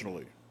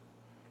 emotionally.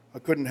 I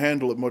couldn't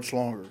handle it much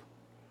longer.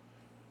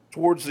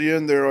 Towards the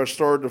end there, I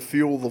started to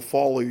feel the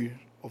folly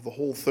of the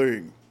whole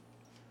thing.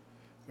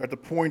 At the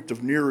point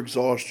of near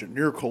exhaustion,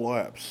 near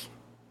collapse.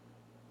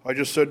 I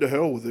just said to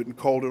hell with it and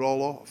called it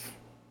all off."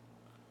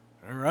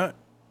 All right.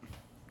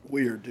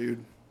 Weird,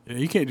 dude. Yeah,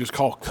 you can't just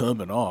call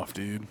coming off,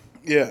 dude.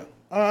 Yeah.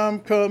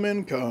 I'm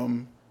coming,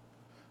 come.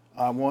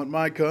 I want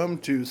my come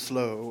too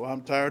slow.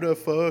 I'm tired of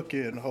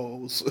fucking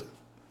hoes.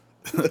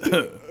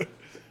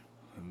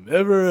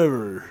 Never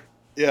ever.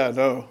 Yeah,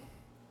 no.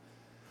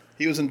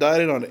 He was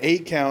indicted on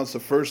 8 counts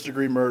of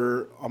first-degree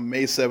murder on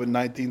May 7,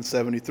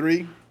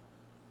 1973.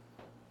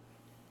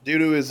 Due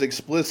to his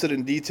explicit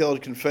and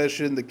detailed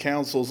confession, the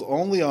counsel's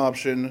only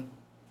option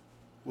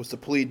was to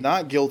plead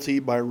not guilty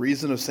by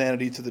reason of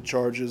sanity to the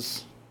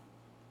charges.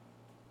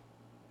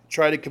 He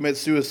tried to commit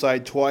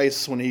suicide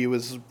twice when he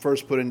was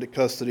first put into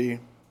custody.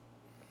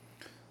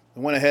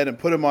 They went ahead and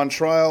put him on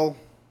trial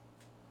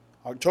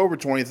October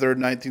 23rd,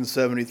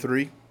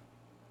 1973.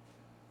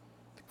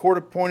 The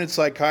court-appointed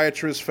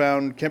psychiatrist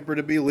found Kemper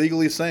to be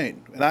legally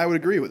sane, and I would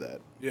agree with that.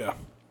 Yeah.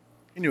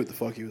 He knew what the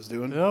fuck he was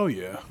doing. Oh,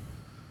 yeah.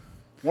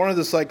 One of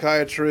the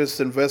psychiatrists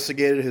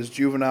investigated his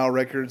juvenile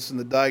records and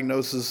the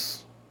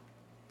diagnosis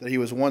that he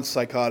was once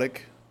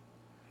psychotic.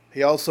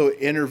 He also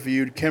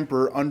interviewed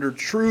Kemper under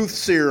truth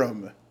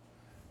serum.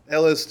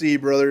 LSD,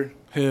 brother.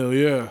 Hell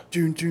yeah.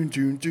 Doon, doon,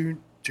 doon,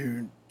 doon,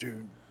 doon,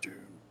 doon,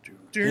 doon,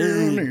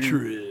 doon, Head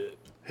trip.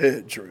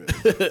 Head trip.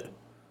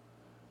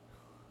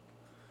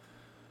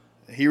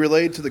 He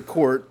relayed to the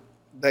court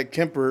that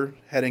Kemper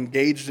had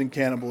engaged in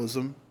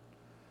cannibalism,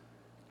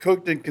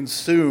 cooked and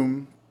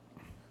consumed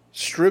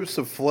strips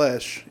of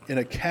flesh in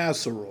a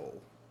casserole.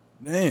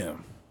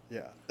 Damn.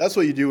 Yeah, that's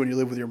what you do when you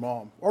live with your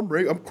mom.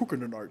 I'm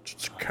cooking tonight.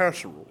 It's a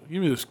casserole.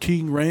 Give me this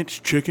King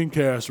Ranch chicken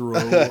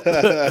casserole.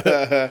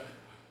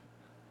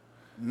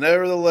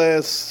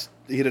 Nevertheless,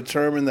 he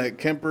determined that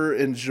Kemper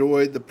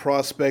enjoyed the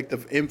prospect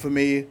of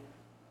infamy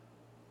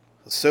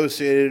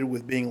associated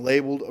with being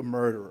labeled a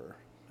murderer.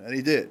 And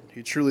he did.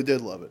 He truly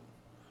did love it.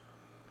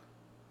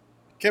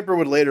 Kemper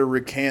would later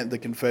recant the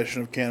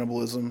confession of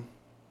cannibalism.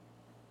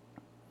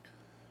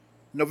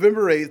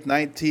 November 8th,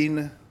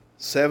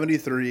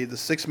 1973, the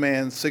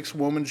 6-man,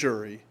 6-woman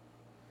jury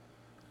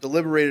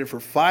deliberated for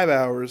 5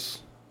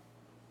 hours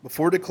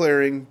before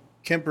declaring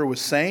Kemper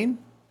was sane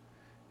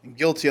and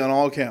guilty on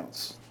all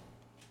counts.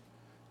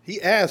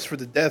 He asked for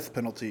the death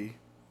penalty,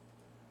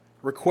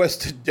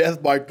 requested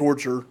death by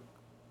torture.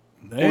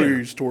 Damn.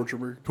 Please torture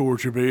me.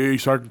 Torture me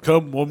so I can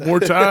come one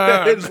more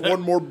time. Just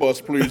one more bus,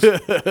 please.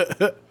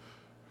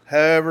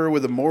 However,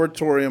 with a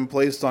moratorium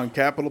placed on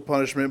capital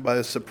punishment by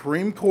the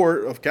Supreme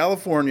Court of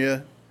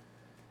California,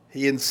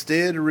 he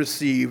instead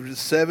received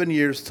 7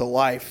 years to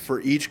life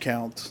for each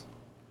count,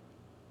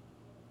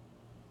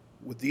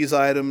 with these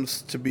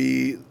items to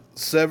be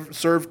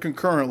served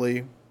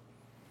concurrently.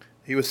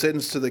 He was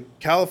sentenced to the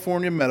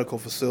California Medical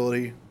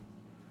Facility,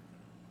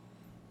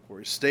 where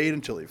he stayed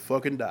until he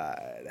fucking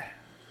died.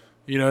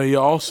 You know, he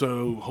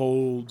also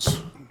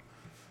holds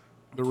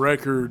the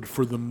record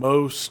for the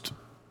most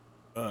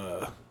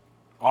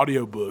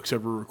audiobooks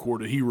ever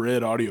recorded. He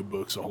read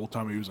audiobooks the whole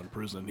time he was in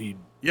prison. He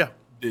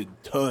did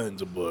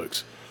tons of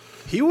books.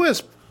 He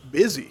was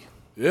busy.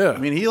 Yeah. I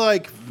mean, he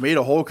made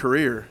a whole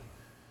career.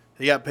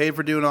 He got paid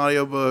for doing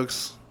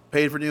audiobooks,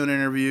 paid for doing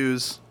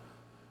interviews.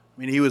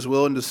 mean, he was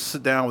willing to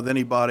sit down with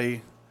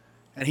anybody,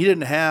 and he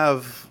didn't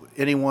have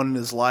anyone in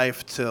his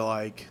life to,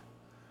 like,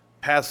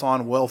 pass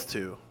on wealth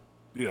to.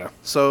 Yeah.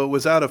 So it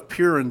was out of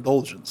pure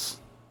indulgence.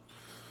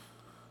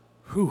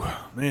 Whew,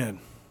 man.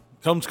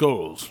 Comes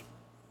goals.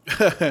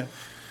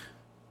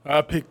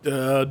 I picked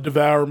a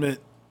Devourment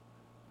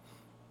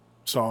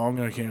song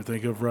I can't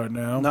think of right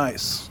now.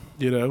 Nice.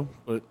 You know,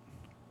 but...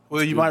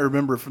 Well, you might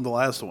remember from the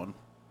last one.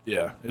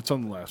 Yeah, it's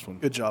on the last one.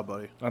 Good job,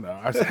 buddy. I know.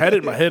 I had it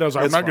in my head. I was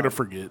like, I'm not going to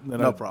forget. And then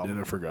No problem.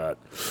 Then I forgot.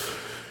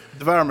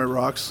 Devourment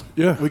rocks.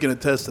 Yeah. We can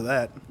attest to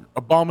that.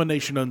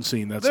 Abomination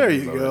Unseen. That's there the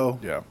you name of go.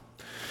 it. Yeah.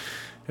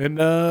 And,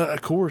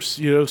 of course,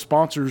 you know,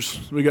 sponsors.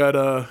 We got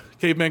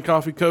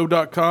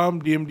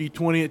cavemancoffeeco.com,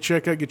 DMD20 at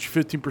checkout. Get you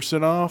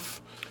 15%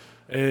 off.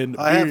 And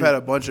I have had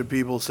a bunch of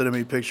people sending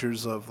me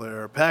pictures of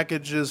their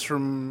packages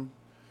from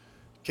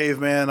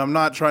Caveman. I'm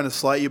not trying to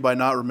slight you by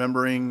not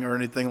remembering or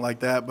anything like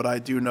that, but I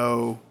do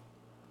know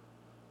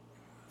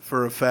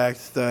for a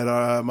fact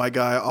that my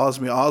guy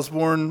Osmy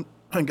Osborne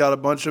got a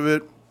bunch of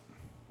it.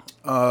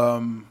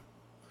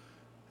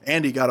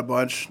 Andy got a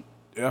bunch.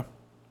 Yeah.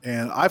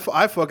 And I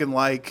fucking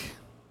like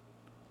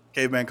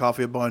Caveman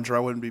Coffee a bunch, or I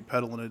wouldn't be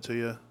peddling it to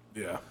you.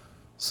 Yeah.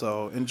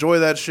 So enjoy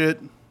that shit.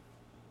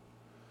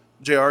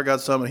 JR got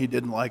some and he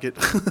didn't like it.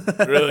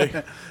 Really?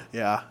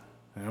 Yeah.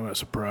 I'm not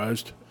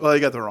surprised. Well,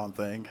 you got the wrong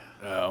thing.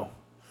 Oh.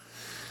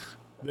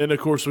 Then, of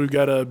course, we've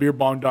got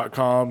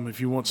beerbong.com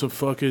if you want some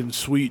fucking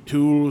sweet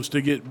tools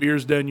to get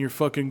beers down your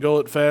fucking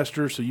gullet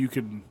faster so you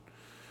can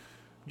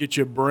get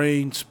your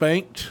brain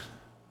spanked.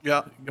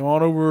 Yeah. Go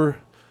on over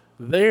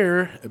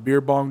there at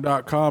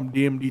beerbong.com.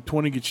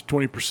 DMD20 gets you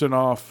 20%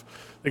 off.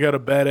 They got a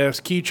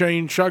badass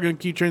keychain, shotgun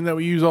keychain that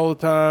we use all the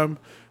time.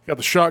 Got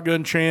the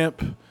shotgun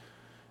champ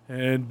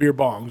and beer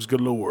bongs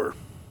galore.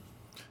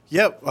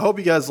 Yep. I hope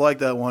you guys like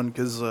that one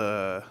because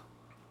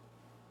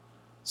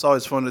it's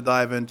always fun to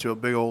dive into a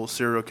big old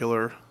serial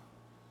killer.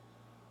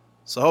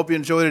 So I hope you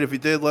enjoyed it. If you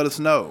did, let us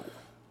know.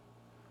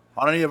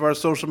 On any of our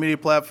social media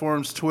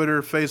platforms,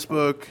 Twitter,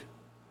 Facebook.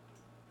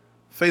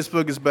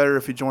 Facebook is better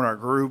if you join our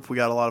group. We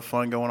got a lot of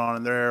fun going on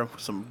in there.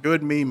 Some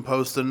good meme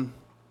posting.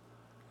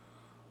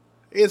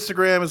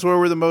 Instagram is where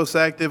we're the most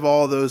active.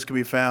 All of those can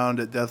be found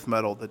at Death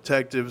Metal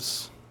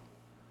Detectives.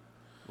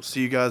 We'll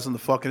see you guys on the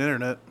fucking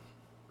internet.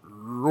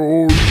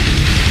 Roll.